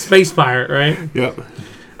great. Space pirate, right? Yep.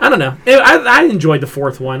 I don't know. I enjoyed the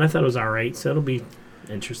fourth one. I thought it was all right. So it'll be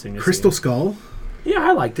interesting. To Crystal see. Skull? Yeah,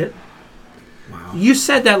 I liked it. Wow. You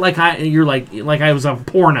said that like you're like I was a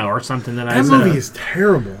porno or something that I That said. movie is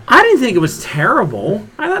terrible. I didn't think it was terrible.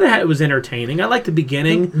 I thought it was entertaining. I liked the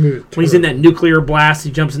beginning Mm, when he's in that nuclear blast.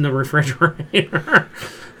 He jumps in the refrigerator.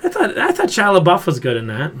 I thought Shia LaBeouf was good in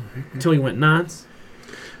that until he went nuts.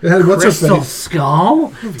 It had what's her Crystal face?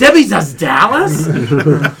 Skull? Debbie Does Dallas?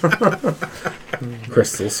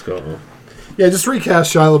 Crystal Skull. Yeah, just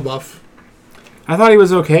recast Shia LaBeouf. I thought he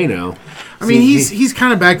was okay now. I mean, he's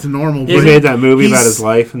kind of back to normal. He But made that movie about he's- his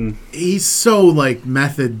life, and he's so like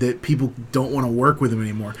method that people don't want to work with him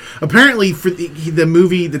anymore. Apparently, for the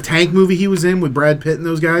movie, the Tank movie he was in with Brad Pitt and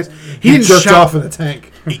those guys, he didn't jerked shower, off in a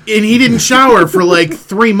tank. and he didn't shower for like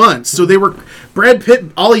 3 months. So Brad Pitt.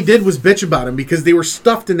 All he did was bitch about him because they were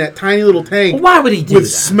stuffed in that tiny little tank Why would he do with that?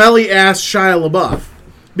 smelly ass Shia LaBeouf.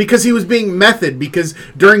 Because he was being method. Because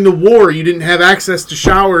during the war, you didn't have access to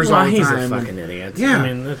showers all the He's time. a fucking idiot. Yeah. I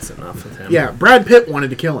mean, that's enough with him. Yeah, Brad Pitt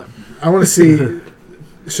wanted to kill him. I want to see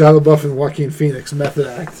Shia LaBeouf and Joaquin Phoenix method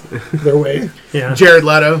act their way. Yeah. Jared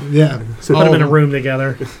Leto. Yeah. So put them in a room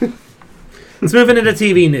together. Let's move into the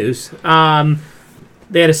TV news.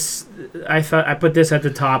 They had I put this at the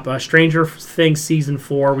top. Stranger Things season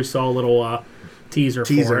 4. We saw a little teaser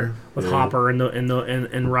for it with Hopper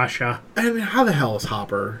in Russia. I mean, how the hell is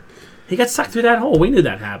Hopper? He got sucked through that hole. We knew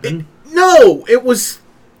that happened. No, it was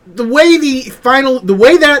the way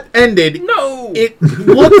that ended. No, It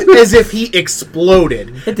looked as if he exploded.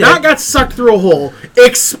 It did. Not got sucked through a hole.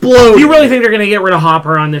 Exploded. you really think they're gonna get rid of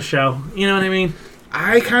Hopper on this show? You know what I mean?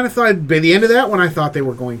 I kind of thought by the end of that one, I thought they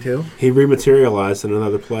were going to. he rematerialized in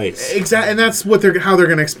another place. Exactly, and that's how they're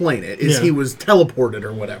going to explain it. Is Yeah. he was teleported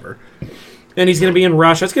or whatever. And he's gonna be in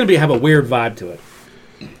Russia. It's gonna have a weird vibe to it.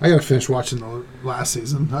 I gotta finish watching the last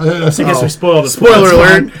season. I guess we spoiled it. Spoiler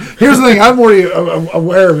alert. Here's the thing: I'm already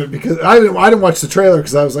aware of it because I didn't watch the trailer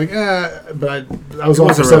because I was like, but I was It on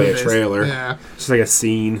wasn't for really 7 a days. trailer. Yeah, Just like a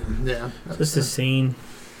scene. yeah. Just a scene.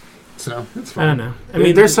 So it's I fine. don't know. I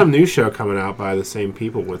mean, there's some new show coming out by the same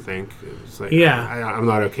people. Would think. It's like, Yeah. I'm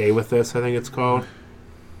not okay with this. I think it's called.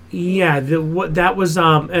 Yeah, that was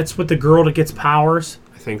it's with the girl that gets powers.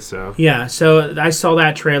 I think so. Yeah, so I saw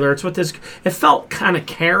that trailer. It's with this. It felt kind of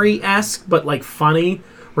Carrie-esque, but like funny,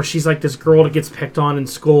 where she's like this girl that gets picked on in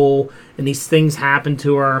school, and these things happen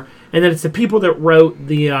to her, and then it's the people that wrote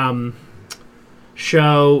the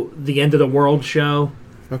show, the End of the World show,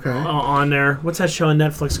 Okay. on there. What's that show on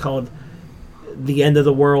Netflix called? The End of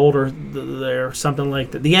the World, or something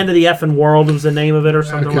like that. The End of the Effing World was the name of it, or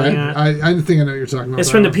something like Okay, that. I think I know what you're talking about. It's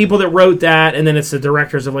that from the one. people that wrote that, and then it's the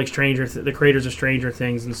directors of like the creators of Stranger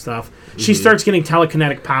Things and stuff. She starts getting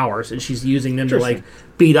telekinetic powers, and she's using them to like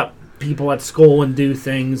beat up people at school and do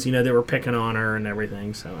things. You know, they were picking on her and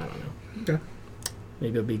everything. So I don't know. Okay.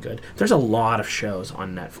 Maybe it'll be good. There's a lot of shows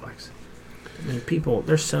on Netflix. I mean,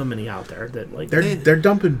 there's so many out there that like They're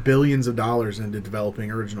dumping billions of dollars into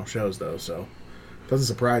developing original shows, though. So it doesn't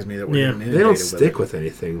surprise me that we're Yeah. getting They don't inundated stick with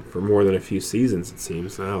anything for more than a few seasons. It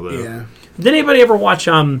seems now, though. it. Yeah. Did anybody ever watch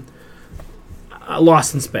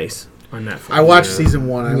Lost in Space on Netflix? I watched Yeah. season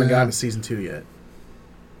 1. I haven't gotten to season 2 yet.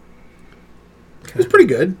 It was pretty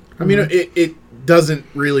good. I mean, it doesn't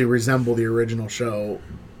really resemble the original show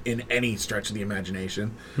in any stretch of the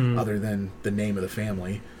imagination, other than the name of the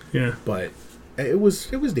family. Yeah. But it was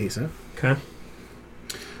decent. Okay.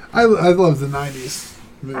 I love the '90s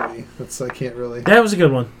movie. I can't really. That was a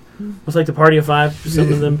good one. It was like the Party of Five.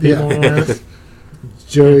 Some of them people. Yeah. and all that.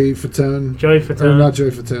 Joey Fatone. Joey Or Fatone. not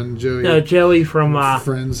Joey Fatone. Joey. No, Joey from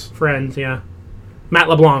Friends. Friends, yeah. Matt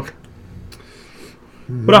LeBlanc.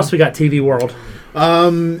 What else we got? TV World.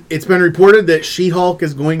 It's been reported that She-Hulk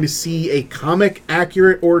is going to see a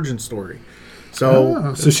comic-accurate origin story. So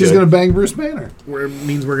Oh, so she's good. gonna bang Bruce Banner. it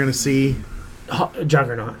means we're going to see.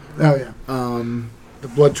 Juggernaut. Oh yeah. The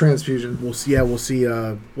blood transfusion. We'll see. Yeah, we'll see.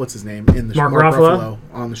 What's his name in the Mark show? Mark Ruffalo? Ruffalo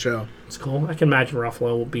on the show. It's cool. I can imagine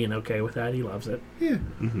Ruffalo being okay with that. He loves it. Yeah,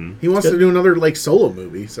 he wants good. to do another like solo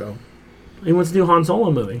movie. So He wants to do Han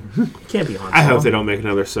Solo movie. Can't be Han Solo. I hope they don't make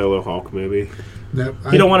another solo Hulk movie. No,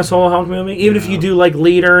 You don't want a solo Hulk movie? Even if you do like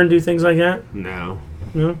leader and do things like that? No.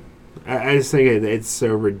 No? I just think it's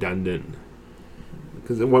so redundant.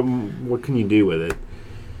 Because what can you do with it?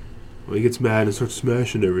 Well, he gets mad and starts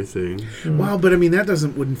smashing everything. Well, but I mean that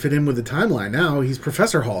wouldn't fit in with the timeline now. He's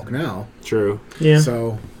Professor Hulk now. True. Yeah.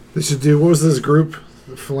 So They should do. What was this group?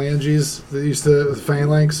 The Phalanges. They used to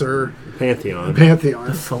Phalanx or Pantheon.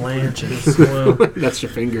 Pantheon. Phalanges. Well, That's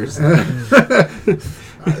your fingers.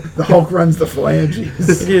 The Hulk runs the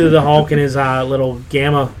Phalanges. do the Hulk and his little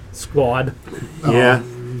Gamma squad. Yeah.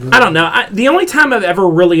 I don't know. The only time I've ever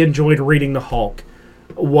really enjoyed reading the Hulk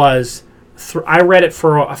was I read it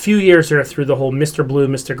for a few years there through the whole Mr. Blue,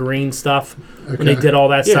 Mr. Green stuff when they Okay. did all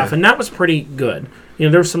that Yeah. stuff, and that was pretty good. You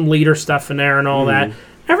know, there was some leader stuff in there and all that.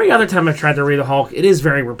 Every other time I tried to read the Hulk, it is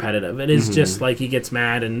very repetitive. It is just like he gets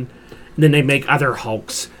mad and And then they make other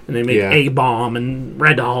Hulks, and they make Yeah. A-Bomb and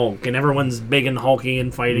Red Hulk, and everyone's big and hulky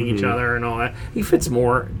and fighting each other and all that. He fits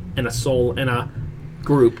more in a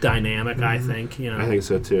group dynamic, I think. I think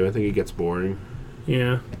so too. I think it gets boring.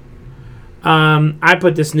 Yeah. I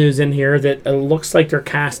put this news in here that it looks like they're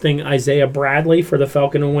casting Isaiah Bradley for the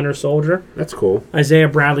Falcon and Winter Soldier. That's cool. Isaiah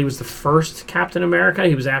Bradley was the first Captain America.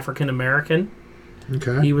 He was African American.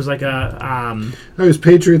 Okay. He was like He was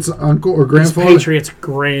Patriot's uncle or grandfather. Patriots'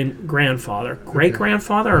 grandfather, great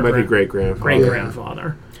grandfather, or Might be great grandfather. great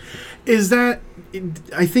grandfather. Is that?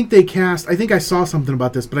 I think they cast. I think I saw something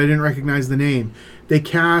about this, but I didn't recognize the name. They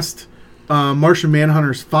cast Martian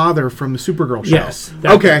Manhunter's father from the Supergirl show. Yes.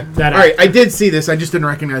 Okay. All right. I did see this. I just didn't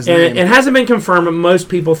recognize the And name. it hasn't been confirmed, but most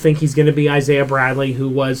people think he's going to be Isaiah Bradley, he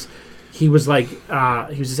was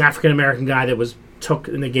this African American guy that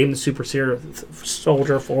and they gave him the super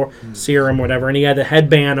soldier for serum, whatever, and he had the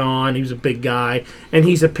headband on. He was a big guy, and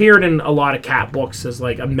he's appeared in a lot of Cap books as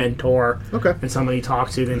like a mentor, Okay. and somebody he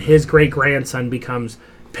talks to. Then his great grandson becomes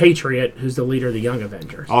Patriot, who's the leader of the Young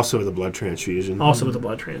Avengers, Also with a blood transfusion. also with the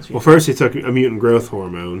blood transfusion. Well, first he took a mutant growth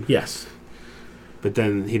hormone, Yes, but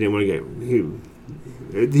then he didn't want to get.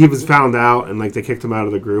 He was found out, and like they kicked him out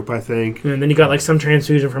of the group. I think and then he got like some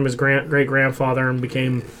transfusion from his great grandfather and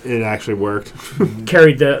it actually worked.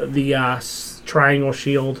 carried the triangle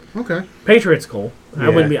shield. Okay. Patriot's cool.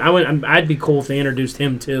 Yeah. I'd be cool if they introduced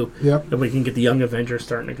him too. Yep. If we can get the Young Avengers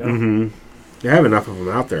starting to go. Mm-hmm. You have enough of them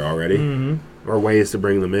out there already, or ways to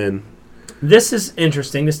bring them in. This is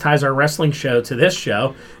interesting. This ties our wrestling show to this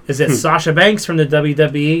show. Is that Sasha Banks from the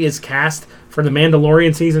WWE is cast for The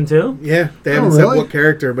Mandalorian season 2? Yeah, they haven't really? said what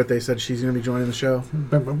character, but they said she's going to be joining the show.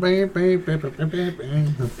 That's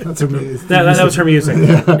amazing. That was her music.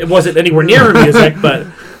 It wasn't anywhere near her music, but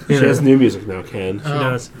She has new music now, Ken. she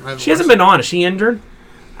does. She hasn't been on. Is she injured?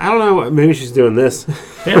 I don't know. Maybe she's doing this.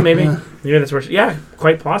 Yeah, maybe. Maybe that's where.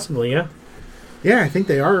 Quite possibly. Yeah. Yeah, I think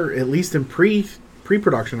they are at least in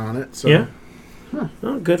pre-production on it. So. Yeah.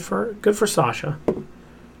 Oh, good for Sasha.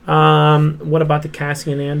 What about the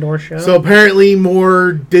Cassian Andor show? So apparently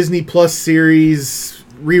more Disney Plus series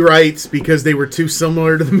rewrites because they were too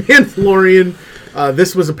similar to The Mandalorian.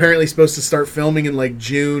 This was apparently supposed to start filming in like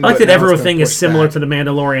June. I like but that now it's everything been is pushed similar back. to The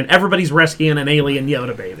Mandalorian. Everybody's rescuing an alien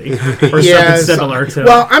Yoda baby. Or Yeah, something similar to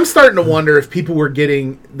Well, I'm starting to wonder if people were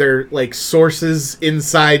getting their like sources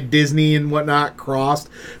inside Disney and whatnot crossed,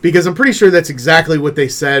 because I'm pretty sure that's exactly what they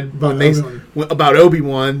said about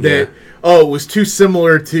Obi-Wan. That it was too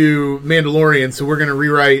similar to Mandalorian, so we're going to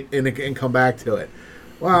rewrite and come back to it.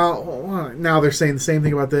 Well, now they're saying the same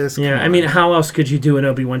thing about this. Yeah, Come I mean, on. how else could you do an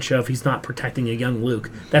Obi-Wan show if he's not protecting a young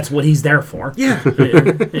Luke? That's what he's there for. Yeah.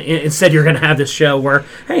 Instead, you're going to have this show where,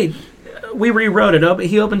 hey, we rewrote it.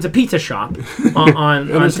 He opens a pizza shop on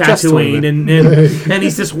there's a chess Tatooine, tournament. and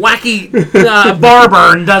he's this wacky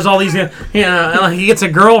barber and does all these. He gets a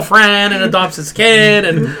girlfriend and adopts his kid,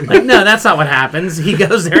 and like, no, that's not what happens. He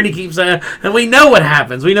goes there and he keeps, and we know what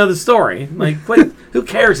happens. We know the story. Like, who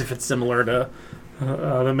cares if it's similar to The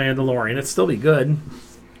Mandalorian? It'd still be good.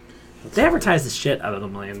 They advertise the shit out of The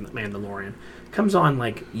Mandalorian. Comes on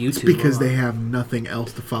like YouTube Because a lot. they have nothing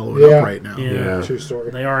else to follow it up right now. Yeah. True story.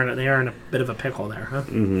 They are in a bit of a pickle there, huh?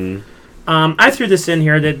 Mm-hmm. I threw this in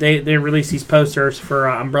here that they released these posters for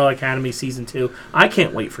Umbrella Academy season 2. I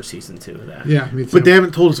can't wait for season 2 of that. Yeah, me too. But they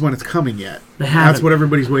haven't told us when it's coming yet. They haven't. That's what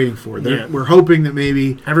everybody's waiting for. Yeah. We're hoping that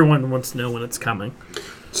maybe Everyone wants to know when it's coming.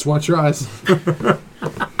 Just watch your eyes.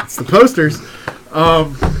 it's the posters.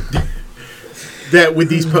 That with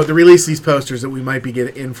these to release these posters that we might be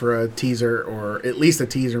getting in for a teaser, or at least a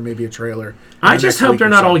teaser, maybe a trailer. I just next hope week they're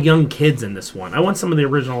or not so. all young kids in this one. I want some of the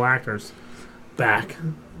original actors back.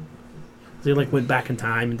 They like went back in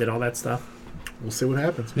time and did all that stuff. We'll see what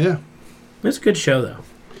happens. Yeah. It's a good show though.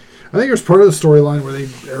 I think it was part of the storyline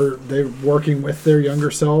where they're working with their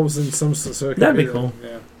younger selves and some. So it could That'd be cool.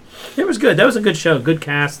 Yeah. It was good. That was a good show. Good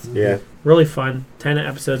cast. Yeah. Really fun. 10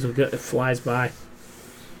 episodes of good. It flies by.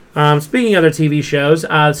 Speaking of other TV shows,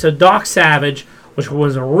 so Doc Savage, which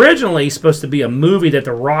was originally supposed to be a movie that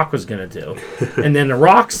The Rock was going to do, and then The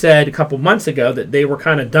Rock said a couple months ago that they were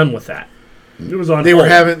kind of done with that. It was on. They were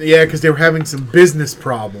hold. because they were having some business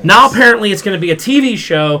problems. Now apparently it's going to be a TV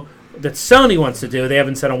show that Sony wants to do. They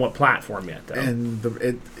haven't said on what platform yet, though. And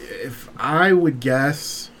if I would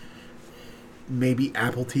guess, maybe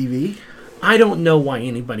Apple TV. I don't know why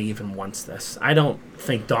anybody even wants this. I don't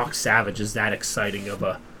think Doc Savage is that exciting of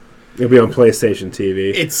a. It'll be on PlayStation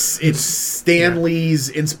TV. It's Stan Lee's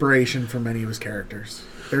inspiration for many of his characters.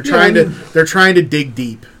 They're trying to dig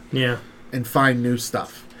deep Yeah. and find new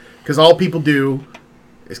stuff, because all people do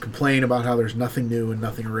is complain about how there's nothing new and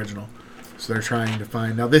nothing original. So they're trying to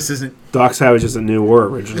find. Now this isn't Doc Savage is a new war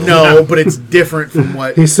original. no, but it's different from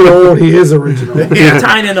what. He's so old, he is original. Yeah,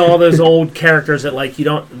 tying into all those old characters that like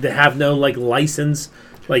they have no like license,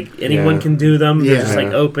 like anyone Yeah. can do them. They're Yeah. just like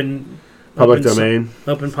open Public open domain.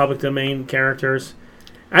 open public domain characters.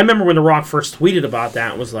 I remember when The Rock first tweeted about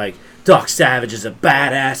that and was like, Doc Savage is a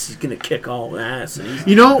badass. He's going to kick all ass. And he's,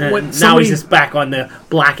 You know and what? now Somebody, he's just back on the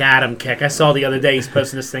Black Adam kick. I saw the other day he's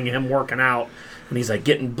posting this thing of him working out. And he's like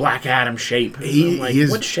getting Black Adam shape. And He I'm like, is-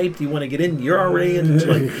 what shape do you want to get in? You're already in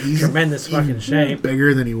like tremendous fucking shape.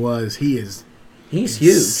 bigger than he was. He is He's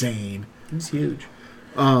huge. insane. He's huge.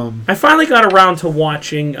 Um, I finally got around to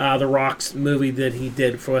watching The Rock's movie that he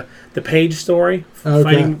did for the Page story, Okay.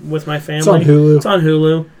 Fighting with My Family. It's on Hulu. It's on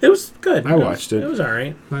Hulu. It was good. I watched it. It was all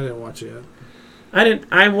right. I didn't watch it yet.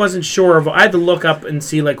 I wasn't sure of. I had to look up and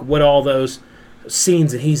see like what all those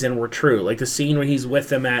scenes that he's in were true. Like the scene where he's with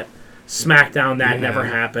them at SmackDown, that Yeah. never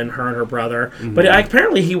happened. Her and her brother. But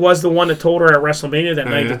apparently he was the one that told her at WrestleMania that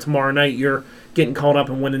night yeah? that tomorrow night you're getting called up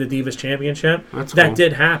and winning the Divas Championship. That's that cool.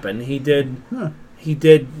 did happen. He did. Huh. He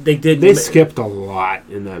did. They did. They skipped a lot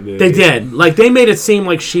in that movie. They did. Like they made it seem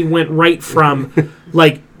like she went right from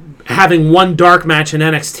like having one dark match in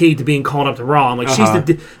NXT to being called up to Raw. I'm like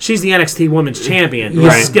she's the NXT Women's Champion. They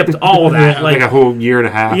Right. skipped all of that. Like a whole year and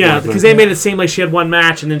a half. Yeah, worth of- because they made it seem like she had one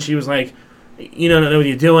match, and then she was like, "You don't know what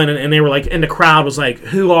you're doing," and they were like, and the crowd was like,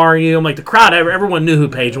 "Who are you?" I'm like, the crowd, everyone knew who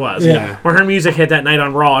Paige was. Yeah. When her music hit that night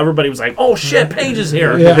on Raw, everybody was like, "Oh shit, Paige is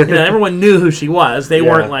here!" Yeah. You know, everyone knew who she was. They Yeah.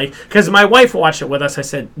 weren't like, because my wife watched it with us. I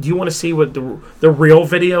said, "Do you want to see what the real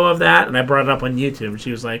video of that?" And I brought it up on YouTube, and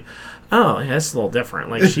she was like, "Oh, yeah, that's a little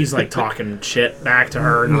different." Like she's like talking shit back to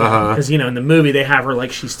her, because you know in the movie they have her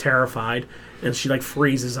like she's terrified. And she like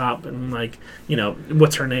freezes up and like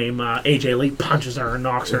what's her name? AJ Lee punches her and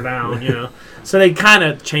knocks her down. So they kind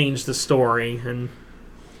of changed the story and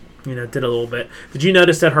did a little bit. Did you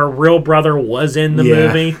notice that her real brother was in the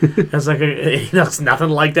Yeah. movie? It's like it's nothing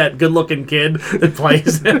like that good-looking kid that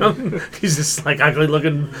plays him. He's just like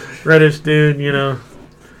ugly-looking British dude.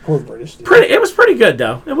 Poor British dude. It was pretty good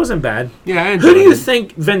though. It wasn't bad. Yeah, I Who enjoyed do you it.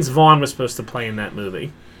 think Vince Vaughn was supposed to play in that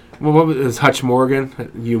movie? Well, what was Hutch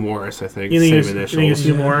Morgan? Hugh Morris, I think. You think Same it's initials.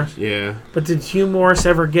 Hugh Morris? Yeah. But did Hugh Morris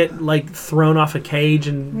ever get like thrown off a cage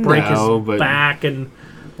and break No, his but- back and?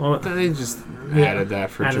 Well, They just Yeah. added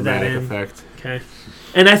that for Added that dramatic in. effect. okay.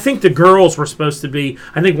 And I think the girls were supposed to be.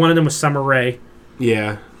 I think one of them was Summer Rae,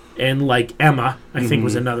 Yeah. and like Emma, I think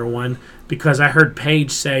was another one because I heard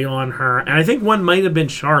Paige say on her, and I think one might have been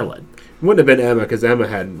Charlotte. Wouldn't have been Emma because Emma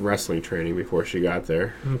had wrestling training before she got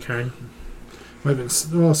there. Okay. Might have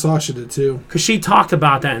been, well, Sasha did too. Because she talked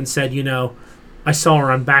about that and said, I saw her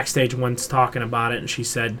on backstage once talking about it, and she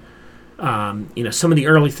said, some of the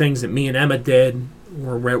early things that me and Emma did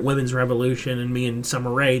were Women's Revolution, and me and Summer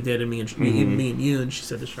Rae did, and me and you, and she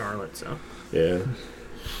said to Charlotte. So Yeah.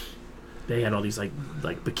 they had all these like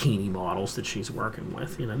bikini models that she's working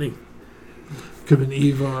with. They Could have been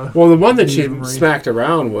Eva. Well, the one that she Eva Marie. smacked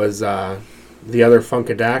around was the other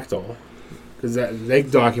Funkadactyl. Because they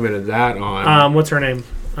documented that on what's her name?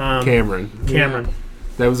 Cameron. Cameron.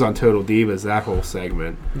 That was on Total Divas, that whole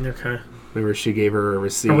segment. Okay. Remember she gave her a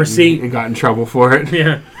receipt, A receipt. And got in trouble for it.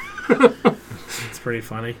 Yeah. It's pretty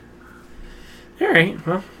funny. All right.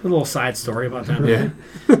 Well, a little side story about that.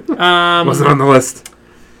 Yeah. Wasn't on the list.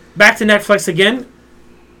 Back to Netflix again.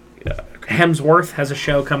 Hemsworth has a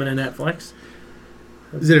show coming to Netflix.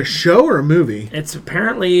 is it a show or a movie? It's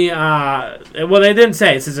apparently, they didn't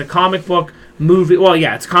say. It says a comic book movie. Well,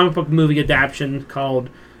 yeah, it's a comic book movie adaptation called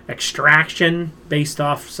Extraction, based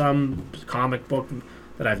off some comic book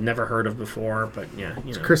that I've never heard of before. But yeah,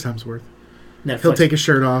 Chris Hemsworth. Netflix. He'll take his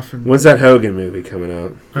shirt off and When's that Hogan movie coming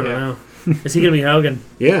out? I don't know. Is he gonna be Hogan?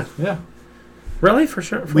 Yeah. Yeah. Really? For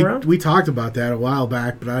sure? For real? we talked about that a while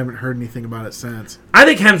back, but I haven't heard anything about it since. I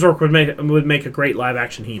think Hemsworth would make a great live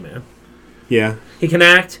action He-Man. Yeah. He can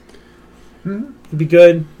act. He'd be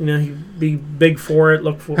good. He'd be big for it.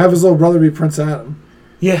 Look for Have his little brother be Prince Adam.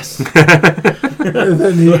 Yes. And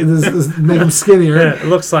then this make him skinnier. Yeah, it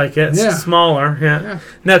looks like it. It's Yeah. smaller. Yeah. Yeah.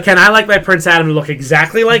 Now, Ken, I like my Prince Adam to look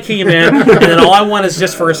exactly like He-Man, and then all I want is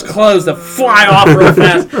just for his clothes to fly off real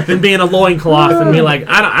fast and be in a loincloth and be like,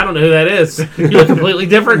 I don't know who that is. You look completely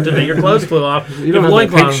different today. Your clothes flew off. You don't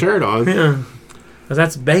have that pink shirt on. Yeah. Because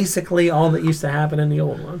that's basically all that used to happen in the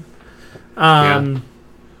old one.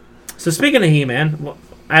 So speaking of He-Man, well,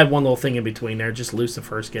 I had one little thing in between there. Just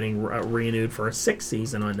Lucifer's getting renewed for a 6th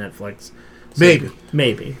season on Netflix. So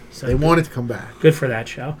maybe. So They want it to come back. good for that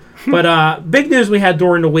show. But big news we had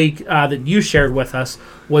during the week that you shared with us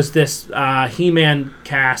was this He-Man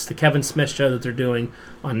cast, the Kevin Smith show that they're doing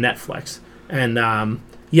on Netflix. And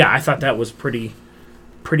yeah, I thought that was pretty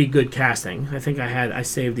good casting. I think I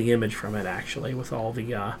saved the image from it actually with all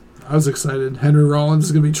the. I was excited. Henry Rollins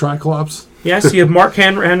is going to be Triclops. Yes, you have Mark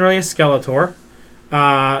Henry as Skeletor,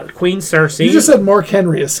 Queen Cersei. You just said Mark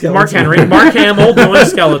Henry as Skeletor. Mark Henry, Mark Hamill doing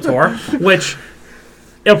Skeletor, which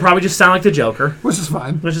it'll probably just sound like the Joker, Which is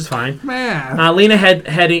fine. Man. Lena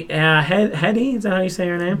Headey, is that how you say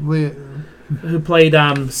her name? Who played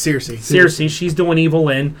Circe. She's doing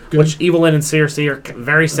Evelyn, which Evelyn and Circe are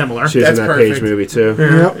very similar. She was That's in that perfect. Page movie too.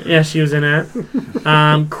 Yep. Yeah, she was in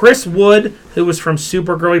it. Chris Wood, who was from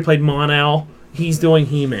Supergirl, he played Mon-El. He's doing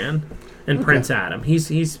He-Man and Prince Adam. He's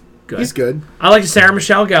good. He's good. I like Sarah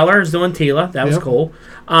Michelle Gellar is doing Tila. That was Yep. cool.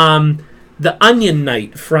 The Onion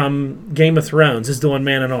Knight from Game of Thrones is doing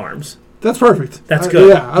Man at Arms. That's perfect. That's good.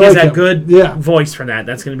 Yeah, I he has like that him. good Yeah. voice for that.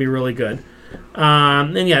 That's going to be really good.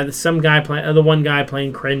 And yeah, some guy the one guy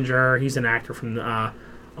playing Cringer. He's an actor from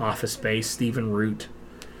Office Space, Stephen Root.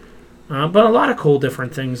 But a lot of cool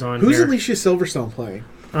different things on Who's here. Alicia Silverstone playing?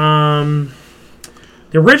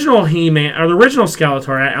 The original He-Man or the original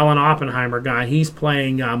Skeletor, Alan Oppenheimer guy. He's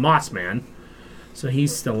playing Mossman, so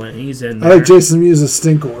he's still in. He's in I there. like Jason Mewes as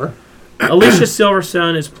Stinkor. Alicia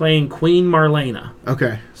Silverstone is playing Queen Marlena,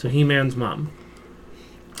 Okay. so He-Man's mom.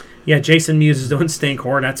 Yeah, Jason Mewes is doing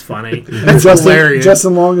Stinkhor. That's funny. That's Justin, hilarious.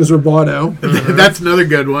 Justin Long is Roboto. That's another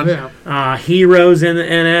good one. Yeah. Heroes in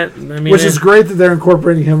it. I mean, Which is great that they're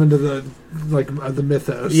incorporating him into the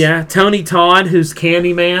mythos. Yeah, Tony Todd, who's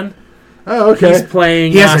Candyman. Oh, okay. He's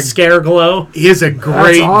playing He has Scareglow. He has a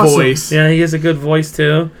great awesome. voice. Yeah, he has a good voice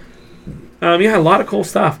too. Yeah, a lot of cool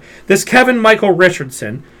stuff. This Kevin Michael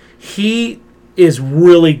Richardson, he is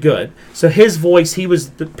really good. So his voice, he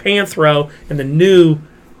was the Panthro in the new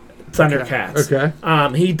Thundercats.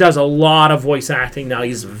 Okay. He does a lot of voice acting now.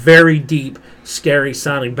 He's very deep, scary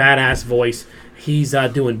sounding, badass voice. He's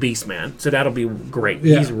doing Beastman, so that'll be great.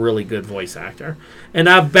 Yeah. He's a really good voice actor. And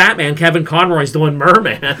Batman, Kevin Conroy's doing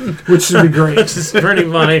Merman. Which should be great. Which is pretty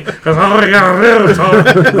funny. 'Cause all you gotta do is talk.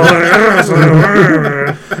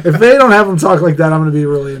 If they don't have him talk like that, I'm going to be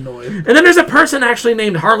really annoyed. And then there's a person actually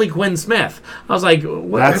named Harley Quinn Smith. I was like,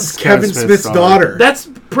 what? That's Kevin Smith's daughter. That's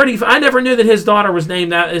pretty. I never knew that his daughter was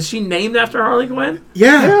named that. Is she named after Harley Quinn?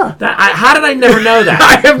 Yeah. How did I never know I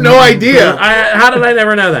that? have no idea. How did I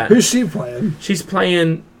never know that? Who's she playing? She's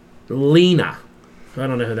playing Lena. I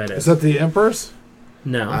don't know who that is. Is that the Empress?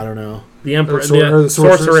 No, I don't know. the Emperor. Or The the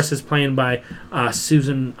Sorceress? Sorceress is playing by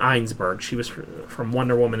Susan Einsberg. She was from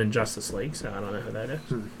Wonder Woman and Justice League, so I don't know who that is.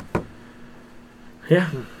 Yeah,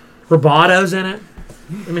 Roboto's in it.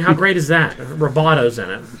 I mean, how great is that? Roboto's in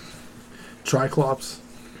it. Triclops.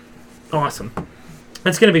 Awesome.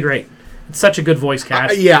 That's gonna be great. It's such a good voice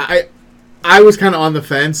cast. I was kind of on the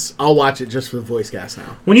fence. I'll watch it just for the voice cast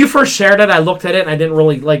now. When you first shared it, I looked at it and I didn't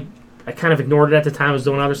really like. I kind of ignored it at the time. I was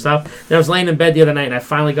doing other stuff. And I was laying in bed the other night and I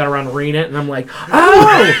finally got around to reading it and I'm like,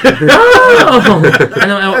 oh! And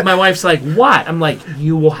then my wife's like, what? I'm like,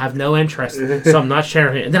 you will have no interest, so I'm not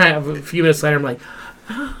sharing it. And then a few minutes later, I'm like,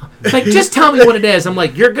 oh. Like, just tell me what it is. I'm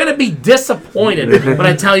like, you're going to be disappointed when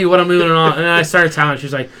I tell you what I'm moving on. And then I started telling her.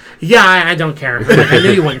 She's like, yeah, I don't care. I'm like, I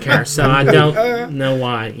knew you wouldn't care, so I don't know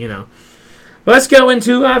why, you know. But let's go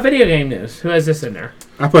into video game news. Who has this in there?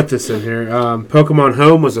 I put this in here. Pokemon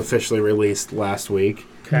Home was officially released last week,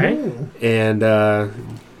 Okay. and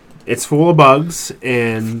it's full of bugs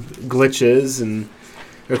and glitches, and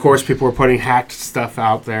of course, people are putting hacked stuff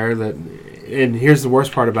out there. And here's the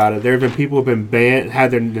worst part about it: there have been people who've been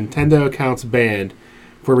had their Nintendo accounts banned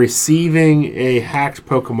for receiving a hacked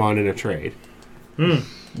Pokemon in a trade,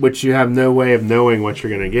 which you have no way of knowing what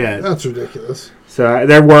you're going to get. That's ridiculous. So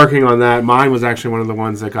they're working on that. Mine was actually one of the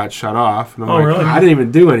ones that got shut off. And I'm like, really? I didn't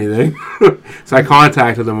even do anything. So I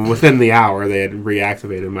contacted them, and within the hour, they had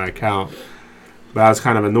reactivated my account. But I was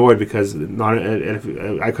kind of annoyed because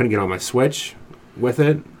I couldn't get on my Switch with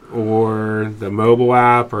it, or the mobile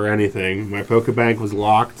app, or anything. My Pokebank was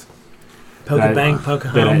locked. Pokebank,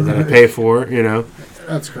 Pokehome. That I pay for, you know.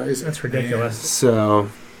 That's crazy. That's ridiculous. So,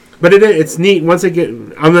 but it's neat. Once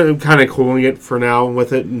I'm kind of cooling it for now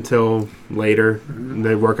with it until later.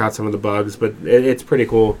 They work out some of the bugs, but it's pretty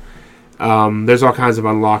cool. There's all kinds of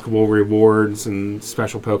unlockable rewards and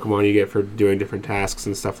special Pokemon you get for doing different tasks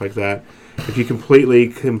and stuff like that. If you completely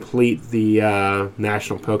complete the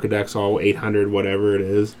National Pokedex, all 800, whatever it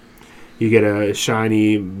is, you get a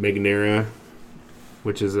shiny Magnera,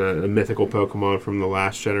 which is a mythical Pokemon from the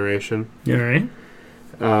last generation. All right.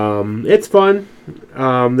 It's fun.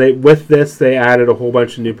 With this, they added a whole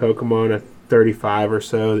bunch of new Pokemon, 35 or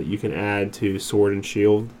so, that you can add to Sword and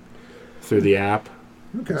Shield through the app.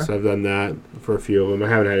 Okay. So I've done that for a few of them. I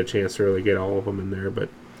haven't had a chance to really get all of them in there, but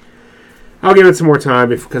I'll give it some more time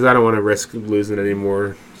because I don't want to risk losing any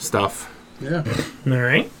more stuff. Yeah. All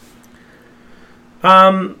right.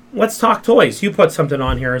 Let's talk toys. You put something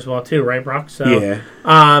on here as well too, right, Brock? So,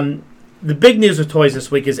 Yeah. The big news with toys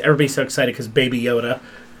this week is everybody's so excited because Baby Yoda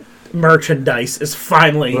merchandise is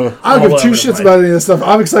finally. I don't give two shits about any of this stuff.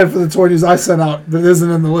 I'm excited for the toy news I sent out that isn't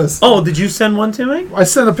in the list. Oh, did you send one to me? I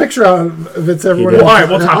sent a picture out of it to everyone. Well, all right,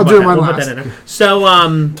 we'll talk I'll about do that. mine We'll last. put that in there.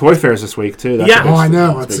 So, Toy Fair's this week, too. That's Yeah. a big- Oh, I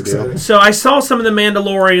know. that's That's a big deal. exciting. So I saw some of the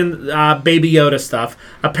Mandalorian Baby Yoda stuff.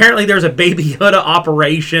 Apparently, there's a Baby Yoda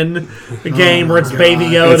operation game where it's Baby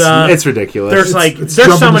Yoda. It's ridiculous. There's it's there's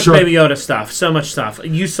so jumping much the shark. Baby Yoda stuff, so much stuff.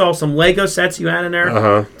 You saw some Lego sets you had in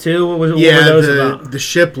there too. What were Yeah, those about? the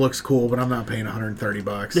ship looks cool, but I'm not paying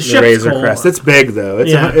 $130. The the ship's Razor cool. Crest. It's big, though.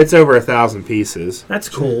 It's, Yeah. it's over 1,000 pieces. That's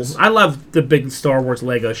cool. I love the big Star Wars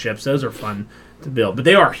Lego ships. Those are fun to build, but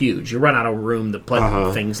they are huge. You run out of room to put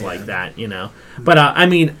things like that, you know. But I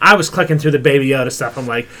mean, I was clicking through the Baby Yoda stuff. I'm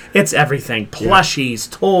like, it's everything: plushies,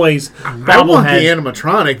 toys, I want the bobblehead.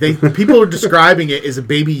 animatronic. People are describing it as a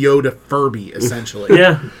Baby Yoda Furby, essentially.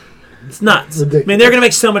 Yeah, it's nuts. Ridiculous. I mean, they're gonna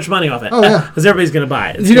make so much money off it. Oh, yeah. Because everybody's gonna buy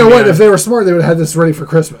it. It's You know gonna what? be- If they were smart, they would have had this ready for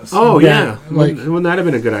Christmas. Oh, Yeah. yeah. Like- Wouldn't that have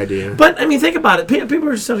been a good idea? But I mean, think about it. People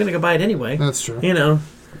are still gonna go buy it anyway. That's true. You know.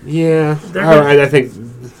 Yeah. They're All good. right, I think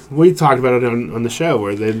we talked about it on the show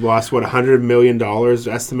where they lost, what, $100 million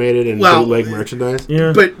estimated in Well, bootleg merchandise?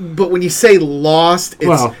 Yeah. But when you say lost,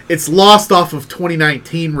 it's lost off of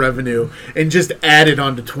 2019 revenue and just added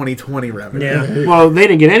onto 2020 revenue. Yeah. Well, they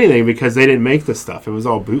didn't get anything because they didn't make the stuff. It was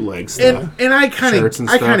all bootleg stuff. And I kind Shirts and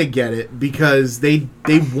of stuff. get it because they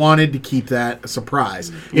wanted to keep that a surprise.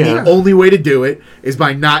 And Yeah. the only way to do it is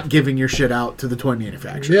by not giving your shit out to the toy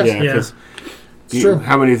manufacturer. Yeah. Yeah, Yeah. because true.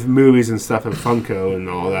 how many movies and stuff have Funko and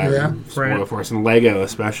all that Yeah. spoil Right. for us, and Lego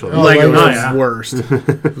especially. Oh, Lego Lego. is yeah. worst.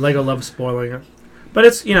 Lego loves spoiling it. But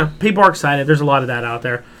it's, you know, people are excited. There's a lot of that out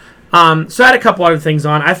there. So I had a couple other things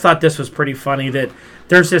on. I thought this was pretty funny that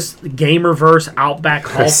there's this Gamerverse Outback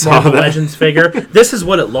Hulk saw Marvel that. Legends figure. This is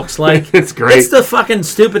what it looks like. It's great. It's the fucking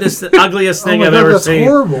stupidest, ugliest thing my I've God, ever that's seen.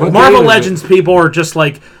 horrible. What Marvel game is it? Legends people are just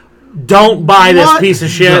like, don't buy this What piece of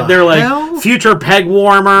shit. the They're like hell? future peg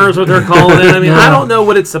warmers, what they're calling it. I mean, I don't know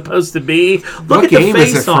what it's supposed to be. Look What at the game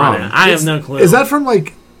is face it on from? it. I have no clue. Is that from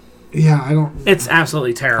like? Yeah, I don't. It's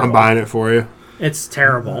absolutely terrible. I'm buying it for you. It's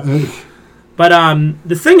terrible. But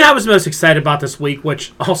the thing I was most excited about this week,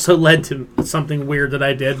 which also led to something weird that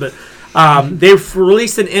I did, but they've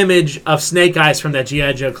released an image of Snake Eyes from that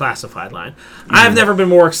G.I. Joe classified line. I've never been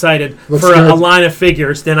more excited Looks for a good. line of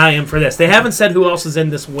figures than I am for this. They haven't said who else is in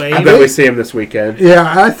this wave. I bet we see him this weekend.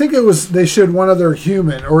 Yeah, I think it was. They showed one other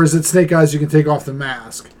human, or is it Snake Eyes? You can take off the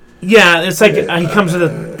mask. Yeah, it's like he comes with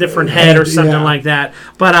a different head or something Yeah. like that.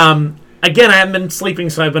 But again, I haven't been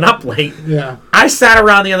sleeping, so I've been up late. Yeah. I sat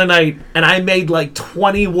around the other night and I made like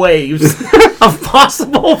 20 waves of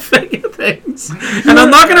possible figure things. And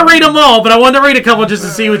I'm not going to read them all, but I wanted to read a couple just to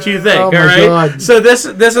see what you think. Oh all my right. God. So this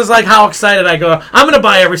is like how excited I go. I'm going to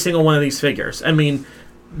buy every single one of these figures. I mean,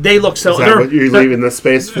 they look so. Is that what you're leaving the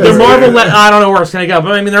space for? They're Marvel. I don't know where it's going to go,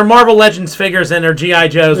 but I mean, they're Marvel Legends figures and they're GI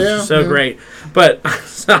Joes, which Yeah, is so yeah. great. But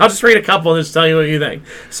so I'll just read a couple and just tell you what you think.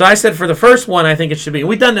 So I said for the first one, I think it should be.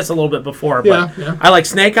 We've done this a little bit before, but Yeah, yeah. I like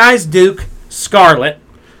Snake Eyes, Duke, Scarlet,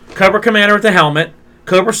 Cobra Commander with the helmet,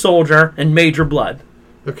 Cobra Soldier, and Major Blood.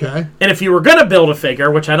 Okay. And if you were going to build a figure,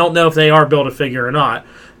 which I don't know if they are build a figure or not,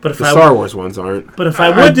 but if The I Star Wars ones aren't. but if I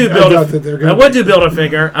would do I build doubt that they're a, gonna I would do build a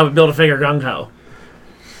figure, I would build a figure Gung Ho.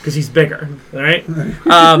 Because he's bigger, all right?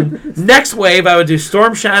 Next wave, I would do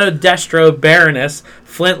Storm Shadow, Destro, Baroness,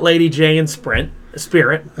 Flint, Lady J, and Spirit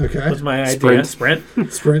Okay. was my idea. Sprint.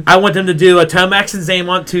 Sprint. I want them to do a Tomax and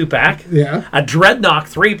Zaymont 2-pack, Yeah. a Dreadnought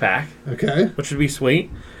 3-pack, Okay. which would be sweet.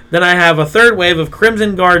 Then I have a third wave of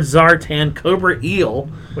Crimson Guard, Zartan, Cobra Eel,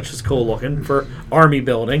 which is cool looking for army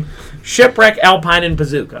building, Shipwreck, Alpine, and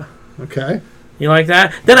Bazooka. Okay. You like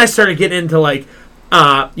that? Then I started getting into like,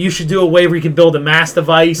 you should do a wave where you can build a mass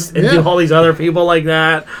device and Yeah. do all these other people like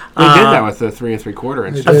that. They did that with the 3 3/4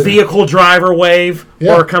 inch. They A did. vehicle driver wave,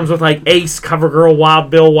 Yeah. or it comes with like Ace, CoverGirl, Wild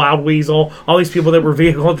Bill, Wild Weasel, all these people that were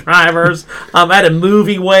vehicle drivers. I had a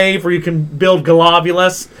movie wave where you can build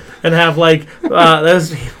Globulus and have like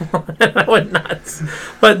those people. I went nuts.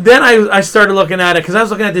 But then I started looking at it because I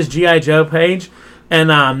was looking at this G.I. Joe page,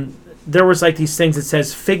 and there was like these things that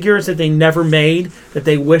says figures that they never made that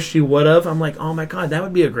they wish you would have. I'm like, oh my god, that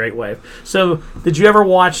would be a great wave. So did you ever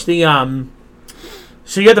watch the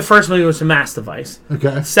so you had the first movie was the Mass Device.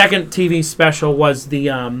 Okay. Second TV special was the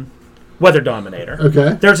Weather Dominator.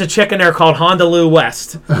 Okay. There's a chick in there called Honda Lou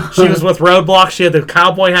West. She was with Roadblock. She had the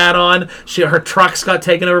cowboy hat on. Her trucks got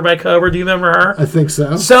taken over by Cobra. Do you remember her? I think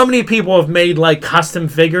so. So many people have made like custom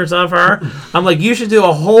figures of her. I'm like, you should do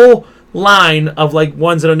a whole line of like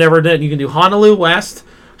ones that have never done. You can do Honolulu West.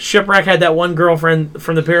 Shipwreck had that one girlfriend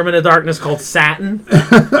from the Pyramid of Darkness called Satin.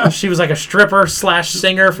 She was like a stripper /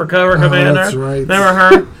 singer for Cobra Commander. That's right.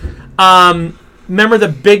 Remember her? Remember the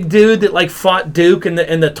big dude that like fought Duke in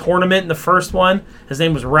the tournament in the first one? His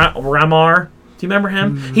name was Ramar. Do you remember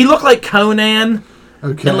him? He looked like Conan.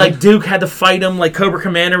 Okay. And like Duke had to fight him, like Cobra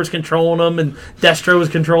Commander was controlling him, and Destro was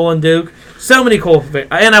controlling Duke. So many cool figures.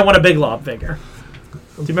 And I want a Big Lob figure.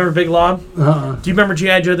 Do you remember Big Lob? Do you remember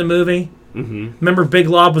G.I. Joe the movie? Mm-hmm. Remember Big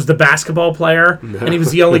Lob was the basketball player, and he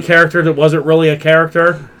was the only character that wasn't really a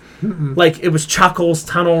character. Like it was Chuckles,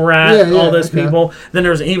 Tunnel Rat, all those people. Then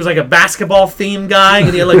he was like a basketball themed guy,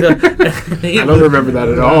 and he had like I don't remember that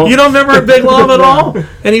at all. You don't remember Big Lob at all?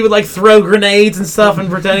 And he would like throw grenades and stuff and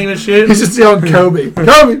pretend he was shooting. He's just yelling Kobe.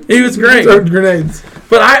 Kobe! He was great. Throwing grenades.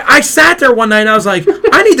 But I sat there one night and I was like,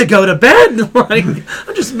 I need to go to bed. Like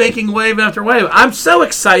I'm just making wave after wave. I'm so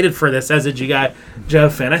excited for this as a G.I. Joe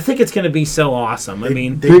fan. I think it's going to be so awesome. I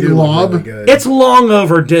mean, They Big do look Lob. really good. it's long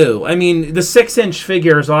overdue. I mean, the 6-inch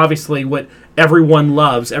figure is obviously what everyone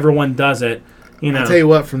loves. Everyone does it. You know. I'll tell you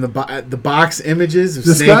what, from the box images of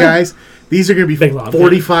This Snake guy? Eyes, these are going to be Big Lob.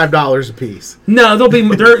 $45 a piece. No, they're going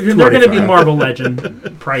to be 25. Marvel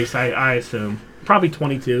Legend price. I assume. Probably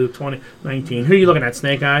 22, 20, 19. Who are you looking at?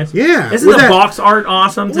 Snake Eyes? Yeah. Isn't with the that- box art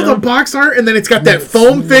awesome With too? the box art, and then it's got that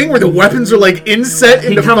foam thing where the weapons are like inset He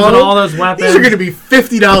into comes foam. with all those weapons. These are going to be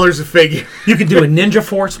 $50 a figure. You could do a Ninja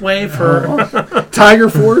Force wave for Tiger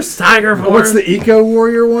Force. Tiger Force. What's the Eco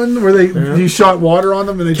Warrior one where you shot water on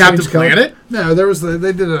them and they Captain changed color? Planet? No, there was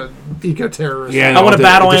they did a Eco Terrorist. Yeah, I want a they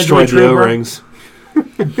battle destroyed android the trooper. O-rings.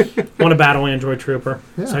 I want a battle android trooper,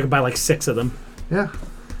 Yeah. so I could buy like 6 of them. Yeah.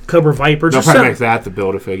 Cobra Viper. They'll Just probably so, make that to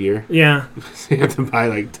build a figure. yeah. You have to buy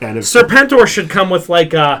like 10 of Serpentor should come with like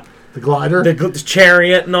The glider. the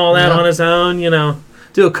chariot and all that Yeah. on his own. You know,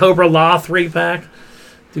 do a Cobra Law 3-pack.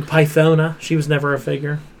 Do Pythona. She was never a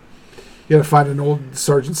figure. You gotta find an old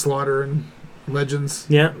Sergeant Slaughter and Legends.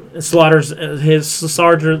 Yeah, Slaughter's his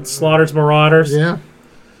Sergeant Slaughter's Marauders, Yeah.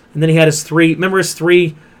 and then he had his 3. Remember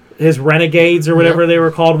his Renegades or whatever Yeah. they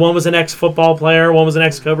were called. One was an ex-football player. One was an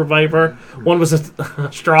ex-Cobra Viper. One was a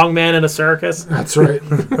strongman in a circus. That's right.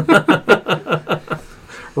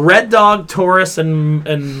 Red Dog, Taurus, and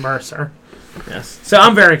Mercer. Yes. So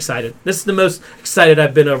I'm very excited. This is the most excited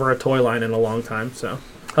I've been over a toy line in a long time. So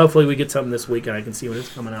hopefully we get something this weekend. I can see when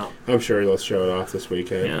it's coming out. I'm sure they'll show it off this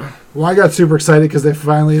weekend. Yeah. Well, I got super excited because they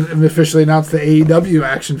finally officially announced the AEW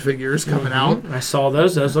action figures coming out. I saw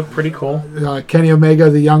those. Those look pretty cool. Kenny Omega,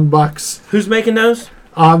 the Young Bucks. Who's making those?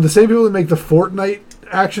 The same people that make the Fortnite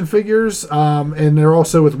action figures, and they're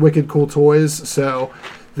also with Wicked Cool Toys. So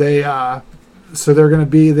they're going to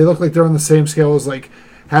be. They look like they're on the same scale as like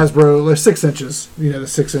Hasbro. They're 6 inches. You know, the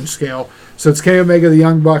 6-inch scale. So it's Kenny Omega, the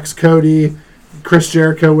Young Bucks, Cody, Chris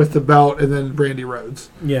Jericho with the belt, and then Brandy Rhodes.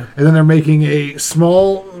 Yeah. And then they're making a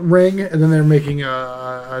small ring, and then they're making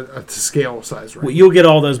a scale size ring. Well, you'll get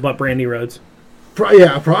all those but Brandy Rhodes.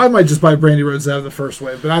 I might just buy Brandy Rhodes out of the first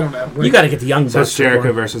wave, but I don't know. Like, You got to get the Young So Bucks. it's Jericho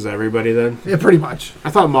for versus everybody then? yeah, pretty much.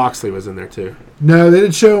 I thought Moxley was in there too. No, they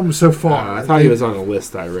didn't show him so far. I thought he was on a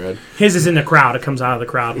list I read. His is in the crowd. It comes out of the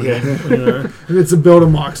crowd. When Yeah. It's a build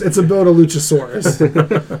of Mox. It's a build of Luchasaurus.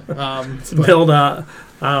 But, build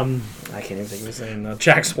I can't even think of his name.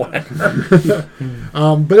 Jack Swagger.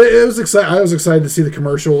 but it was exciting. I was excited to see the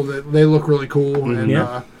commercial. That they look really cool. And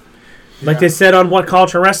Yeah. Like they said on What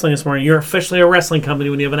Culture Wrestling this morning, you're officially a wrestling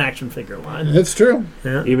company when you have an action figure line. it's true.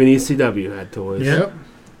 Yeah. Even ECW had toys. Yeah. Yep.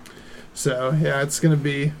 So yeah, it's gonna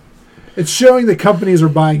be. It's showing that companies are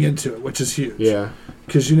buying into it, which is huge. Yeah.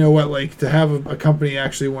 Because you know what, like to have a company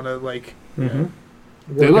actually want to like. You know,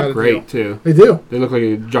 They work out look a great deal. too. They do. They look like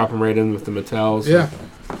you drop them right in with the Mattels. Yeah.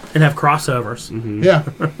 And have crossovers. Mm-hmm. Yeah.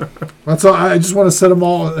 That's all. I just want to set them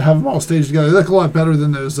all, have them all staged together. They look a lot better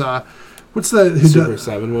than those. What's the who Super does,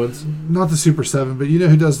 7 ones. not the Super 7, but you know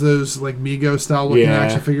who does those like Mego style looking Yeah.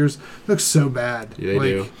 action figures? They look so bad. Yeah,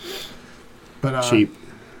 they do. But Cheap.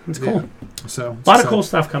 It's yeah. cool. So A lot of cool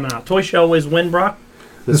stuff coming out. Toy Show is Winbrook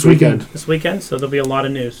This weekend. weekend. this weekend, so there'll be a lot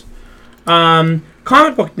of news.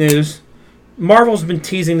 Comic book news. Marvel's been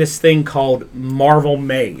teasing this thing called Marvel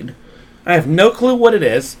Made. I have no clue what it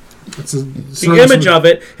is. It's a The image of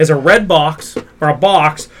it is a red box, or a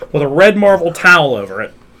box with a red Marvel towel over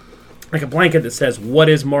it. Like a blanket that says, "What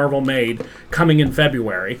is Marvel Made?" coming in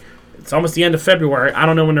February. It's almost the end of February. I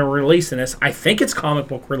don't know when they're releasing this. I think it's comic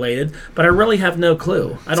book related, but I really have no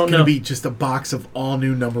clue. I don't It's know. gonna be just a box of all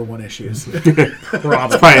new #1 issues. Probably.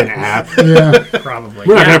 Probably an app. Yeah. Probably.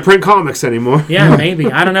 We're not Yeah. going to print comics anymore. Yeah,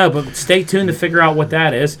 maybe. I don't know, but stay tuned to figure out what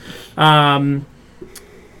that is. Batman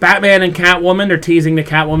and Catwoman, they're teasing that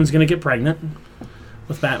Catwoman's going to get pregnant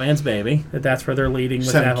with Batman's baby. That's where they're leading with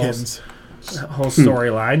 7 that kittens. whole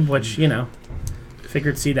storyline, which,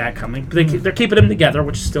 figured see that coming. But they're keeping them together,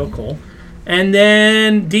 which is still cool. And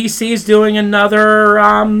then DC's doing another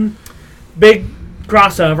big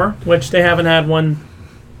crossover, which they haven't had one,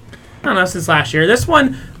 I don't know, since last year. This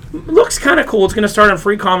one looks kind of cool. It's going to start on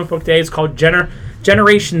Free Comic Book Day. It's called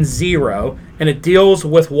Generation Zero, and it deals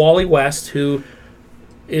with Wally West, who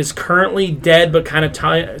is currently dead but kind of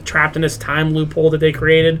trapped in this time loophole that they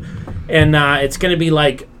created. And it's going to be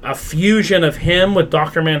like a fusion of him with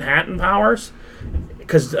Dr. Manhattan powers.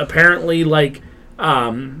 Because apparently,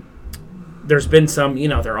 there's been some,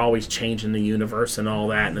 they're always changing the universe and all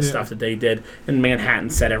that and the stuff that they did. And Manhattan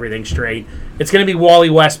set everything straight. It's going to be Wally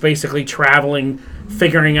West basically traveling,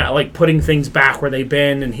 figuring out, putting things back where they've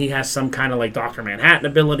been. And he has some kind of, Dr. Manhattan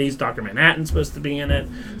abilities. Dr. Manhattan's supposed to be in it.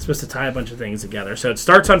 It's supposed to tie a bunch of things together. So it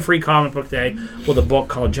starts on Free Comic Book Day with a book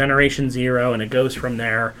called Generation Zero, and it goes from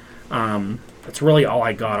there. That's really all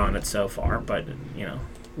I got on it so far. But, a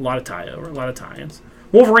lot of tie-ins.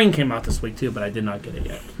 Wolverine came out this week too, but I did not get it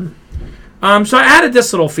yet. So I added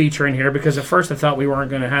this little feature in here because at first I thought we weren't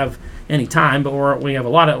going to have any time, but we have a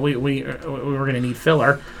lot of we were going to need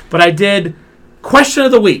filler. But I did question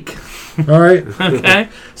of the week. All right. Okay,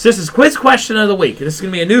 so this is quiz question of the week. This is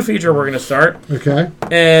going to be a new feature we're going to start, Okay.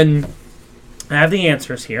 and I have the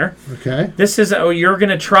answers here. Okay. This is you're going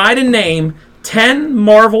to try to name 10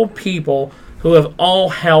 Marvel people who have all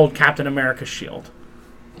held Captain America's shield.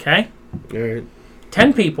 Okay. All right.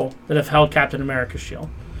 10 people that have held Captain America's shield.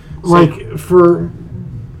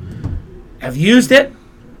 Have used it,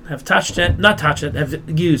 have touched it, not touched it, have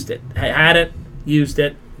used it, had it, used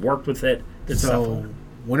it, worked with it, did stuff with it.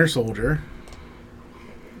 Winter Soldier.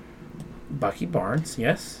 Bucky Barnes,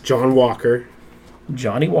 yes. John Walker.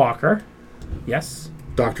 Johnny Walker, yes.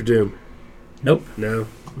 Dr. Doom. Nope. No.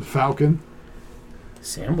 Falcon.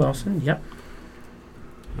 Sam Wilson, yep.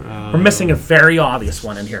 We're missing a very obvious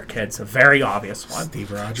one in here, kids. A very obvious one.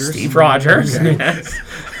 Steve Rogers. Steve Rogers, yes.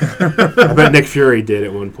 I bet Nick Fury did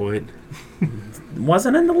at one point.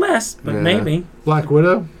 Wasn't in the list, but Yeah. maybe. Black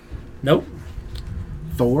Widow. Nope.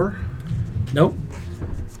 Thor. Nope.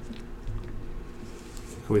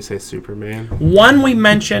 Can we say Superman? One we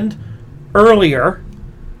mentioned earlier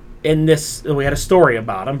in this, we had a story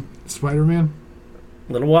about him. Spider-Man.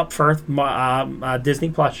 Little up first, Disney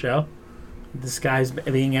Plus show. This guy's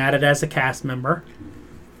being added as a cast member.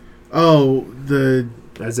 Oh, the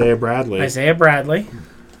Isaiah Bradley. Isaiah Bradley.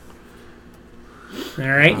 All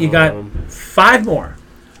right, you got 5 more.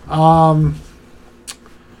 What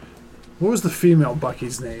was the female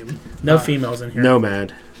Bucky's name? No females in here.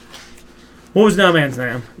 Nomad. What was No Man's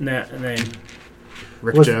name?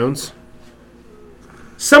 Rick Was- Jones.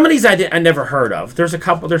 Some of these I never heard of. There's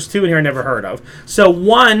 2 in here I never heard of. So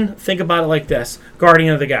one, think about it like this: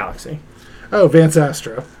 Guardian of the Galaxy, Oh, Vance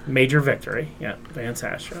Astro. Major Victory. Yeah, Vance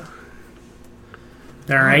Astro.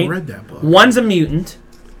 All I right. read that book. One's a mutant,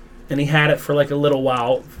 and he had it for a little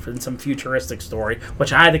while in some futuristic story,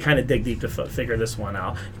 which I had to kind of dig deep to figure this one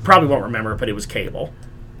out. You probably won't remember, but it was Cable.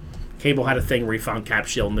 Cable had a thing where he found Cap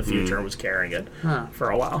Shield in the future and was carrying it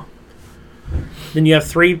for a while. Then you have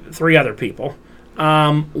three other people.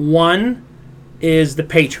 One is the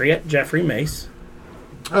Patriot, Jeffrey Mace,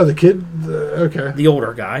 Oh, the kid. Okay. the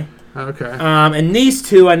older guy. Okay. And these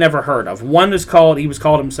 2 I never heard of. One was called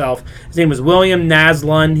himself, his name was William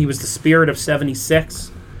Naslund. He was the Spirit of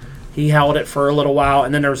 76. He held it for a little while.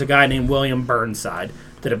 And then there was a guy named William Burnside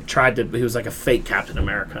that he was like a fake Captain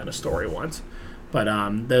America in a story once. But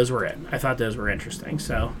those were it. I thought those were interesting.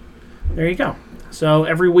 So there you go. So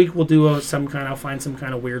every week we'll do I'll find some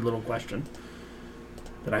kind of weird little question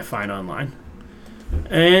that I find online.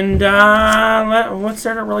 And what's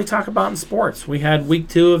there to really talk about in sports? We had week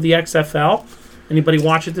 2 of the XFL. Anybody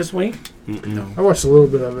watch it this week? No. I watched a little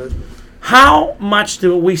bit of it. How much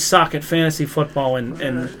do we suck at fantasy football and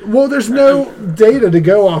Well, there's no data to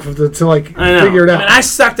go off of to I know. figure it out. I mean, I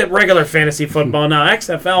sucked at regular fantasy football. Now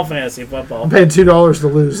XFL fantasy football. I'm paying $2 to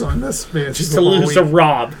lose on this man. Just to lose to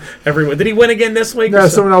Rob every week. Did he win again this week? No,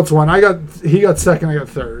 someone else won. He got second. I got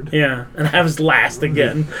third. Yeah, and I was last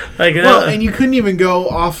again. Well, and you couldn't even go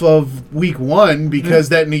off of week 1 because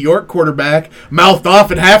that New York quarterback mouthed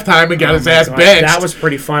off at halftime and got his ass benched. That was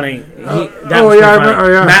pretty funny. I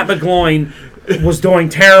remember, yeah. Matt McGloin was doing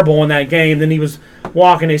terrible in that game. Then he was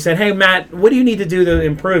walking. They said, "Hey, Matt, what do you need to do to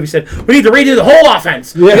improve?" He said, "We need to redo the whole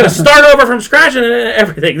offense. We're going to start over from scratch and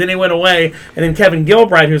everything." Then he went away, and then Kevin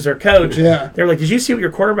Gilbride, who's their coach, they were like, "Did you see what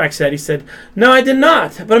your quarterback said?" He said, "No, I did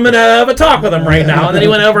not, but I'm going to have a talk with him right now." And then he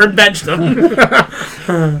went over and benched him.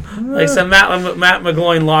 Like so, Matt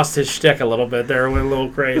McGloin lost his shtick a little bit there. Went a little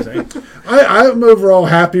crazy. I'm overall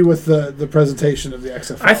happy with the presentation of the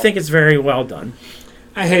XFL. I think it's very well done.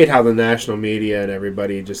 I hate how the national media and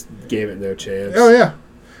everybody just gave it no chance. Oh yeah,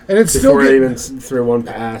 and it's still before they even threw one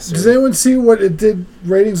pass. Does anyone see what it did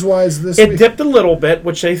ratings wise this week? It dipped a little bit,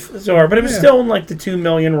 which they saw, but it was still in like the 2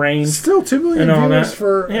 million range. Still 2 million viewers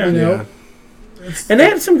for you know. And they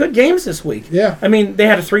had some good games this week. Yeah. I mean, they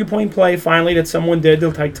had a 3-point play finally that someone did.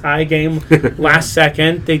 The tie game last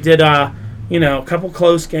second. They did, a couple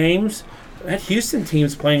close games. That Houston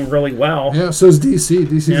team's playing really well. Yeah, so is DC.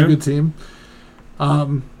 DC's a good team.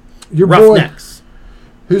 Your Roughnecks.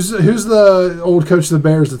 boy, who's the old coach of the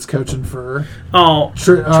Bears that's coaching for? Oh,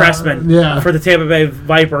 Trestman. For the Tampa Bay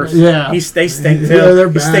Vipers. Yeah. They stink, too. Yeah, they're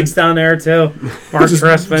bad. He stinks down there, too. Mark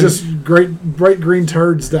Trestman. Just bright green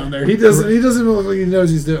turds down there. He doesn't look like he knows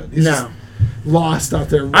he's doing. He's just lost out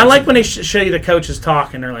there. I like when they show you the coaches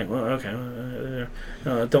talk, and they're like, well, okay.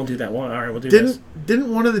 Don't do that one. All right, we'll do this.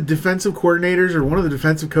 Didn't one of the defensive coordinators or one of the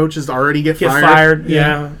defensive coaches already get fired? Fired,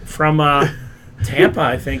 yeah. From Tampa,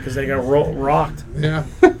 I think, because they got rocked. Yeah.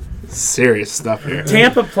 Serious stuff here.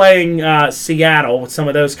 Tampa playing Seattle with some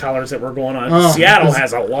of those colors that were going on. Seattle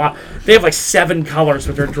has a lot. They have like 7 colors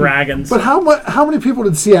with their dragons. But how many people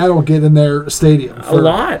did Seattle get in their stadium? A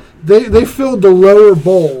lot. They filled the lower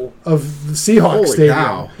bowl of the Seahawks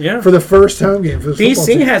stadium for the first home game. For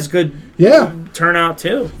DC has good turnout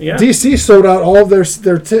too. Yeah. DC sold out all of their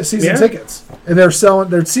season tickets, and they're selling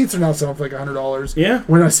their seats are now selling for like $100. Yeah.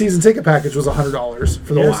 When a season ticket package was $100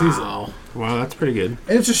 for the whole season. Wow, that's pretty good.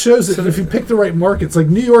 And it just shows that if you pick the right markets, like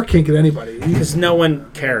New York can't get anybody. Because no one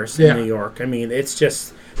cares in New York. I mean, it's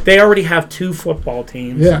just they already have 2 football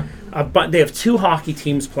teams. Yeah. But they have 2 hockey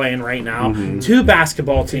teams playing right now, 2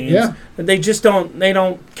 basketball teams. Yeah. They just don't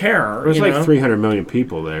care. There's like 300 million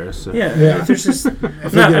people there. So. Yeah. There's just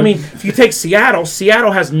if you take Seattle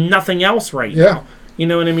has nothing else right now. You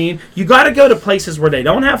know what I mean? You got to go to places where they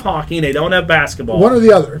don't have hockey, they don't have basketball. One or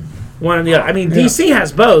the other. I mean, DC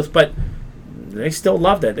has both, but they still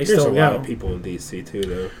loved it. There's a lot of people in DC too,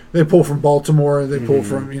 though. They pull from Baltimore. They pull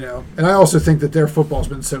from and I also think that their football's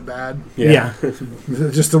been so bad. Yeah.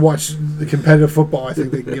 Just to watch the competitive football, I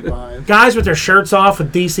think they can get behind. Guys with their shirts off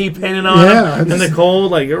with DC painted on them in the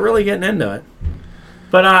cold, like you're really getting into it.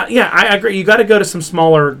 But I agree. You got to go to some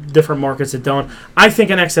smaller, different markets that don't. I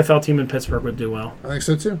think an XFL team in Pittsburgh would do well. I think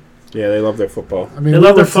so too. Yeah, they love their football. I mean, they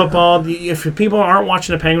love their football. If people aren't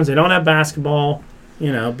watching the Penguins, they don't have basketball.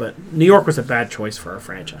 But New York was a bad choice for a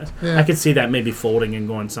franchise. Yeah. I could see that maybe folding and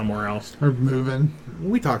going somewhere else. Or moving.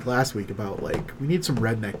 We talked last week about, we need some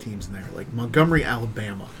redneck teams in there, like Montgomery,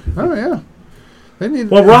 Alabama. Oh, yeah.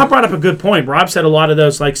 Rob brought up a good point. Rob said a lot of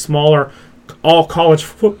those, smaller, all-college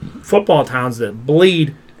football towns that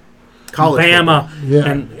bleed college Bama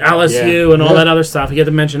and LSU and all that other stuff. You had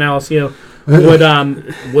to mention LSU.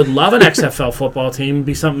 Would love an XFL football team.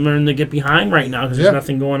 Be something to get behind right now because there's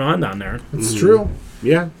nothing going on down there. It's true.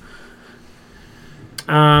 Yeah.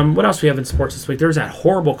 What else do we have in sports this week? There was that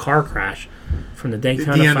horrible car crash from the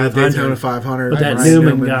Daytona 500. With that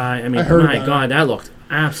Newman guy. I mean, my God, that looked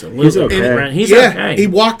absolutely. He's okay. He's okay. He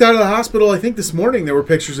walked out of the hospital. I think this morning there were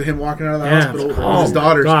pictures of him walking out of the hospital with his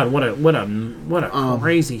daughters. God, what a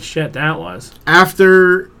crazy shit that was.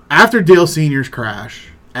 After Dale Sr.'s crash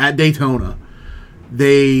at Daytona,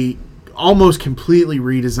 they almost completely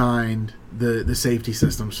redesigned the safety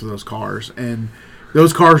systems for those cars, and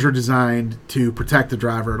those cars are designed to protect the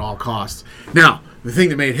driver at all costs. Now, the thing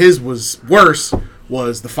that made his was worse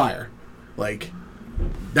was the fire.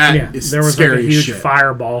 That is there was scary a huge shit.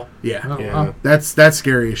 Fireball. Yeah. That's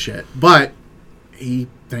scary as shit. But he,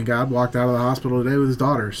 thank God, walked out of the hospital today with his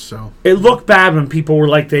daughters. So it looked bad when people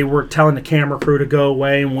were they were telling the camera crew to go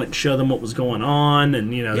away and wouldn't show them what was going on,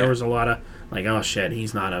 and there was a lot of oh shit,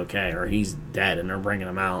 he's not okay or he's dead, and they're bringing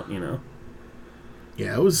him out.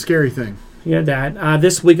 Yeah, it was a scary thing. Yeah, Dad.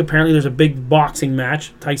 This week apparently there's a big boxing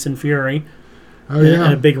match, Tyson Fury. Oh yeah,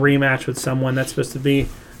 and a big rematch with someone that's supposed to be.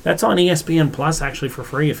 That's on ESPN Plus actually for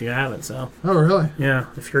free if you have it. So. Oh really? Yeah,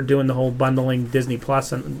 if you're doing the whole bundling Disney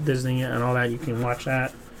Plus and Disney and all that, you can watch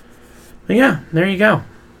that. But yeah, there you go.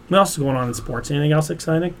 What else is going on in sports? Anything else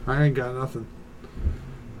exciting? I ain't got nothing.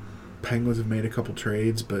 Penguins have made a couple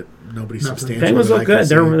trades, but nobody substantial. Penguins look good.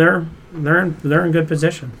 They're in good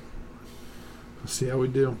position. Let's see how we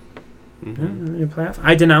do. Mm-hmm.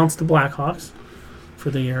 I denounced the Blackhawks for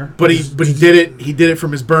the year. But he did it. He did it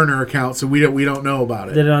from his burner account, so we don't know about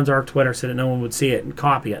it. Did it on dark Twitter so that no one would see it and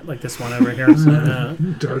copy it, like this one over here. So,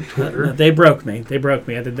 Dark Twitter. they broke me.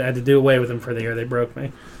 I had to do away with them for the year. They broke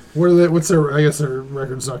me. What's their? I guess their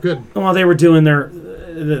record's not good. Well, they were doing their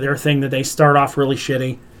thing that they start off really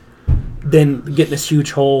shitty, then get this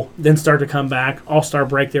huge hole, then start to come back. All-Star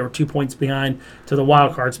break, they were 2 points behind to the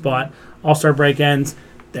wild card spot. All-Star break ends,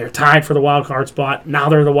 they're tied for the wild card spot. Now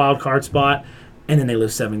they're the wild card spot, and then they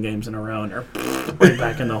lose 7 games in a row, and they're right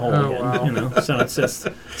back in the hole again. Wow. You know, so it's just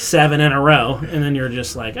 7 in a row, and then you're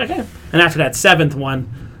just like, okay. And after that 7th one,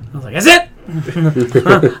 I was like, that's it.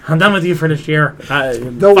 I'm done with you for this year.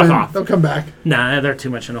 They'll Fuck win. off. They'll come back. Nah, they're too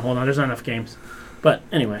much in a hole now. There's not enough games. But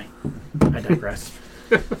anyway, I digress.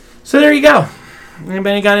 So there you go.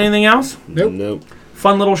 Anybody got anything else? Nope.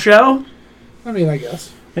 Fun little show. I mean, I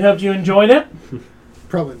guess I hope you enjoyed it.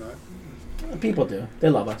 probably not. People do. They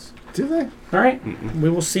love us. Do they? All right. We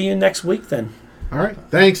will see you next week then. All right.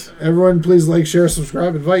 Thanks. Everyone, please like, share,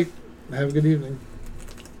 subscribe, invite. Have a good evening.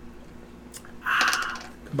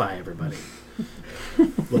 Goodbye, everybody.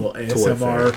 Little ASMR.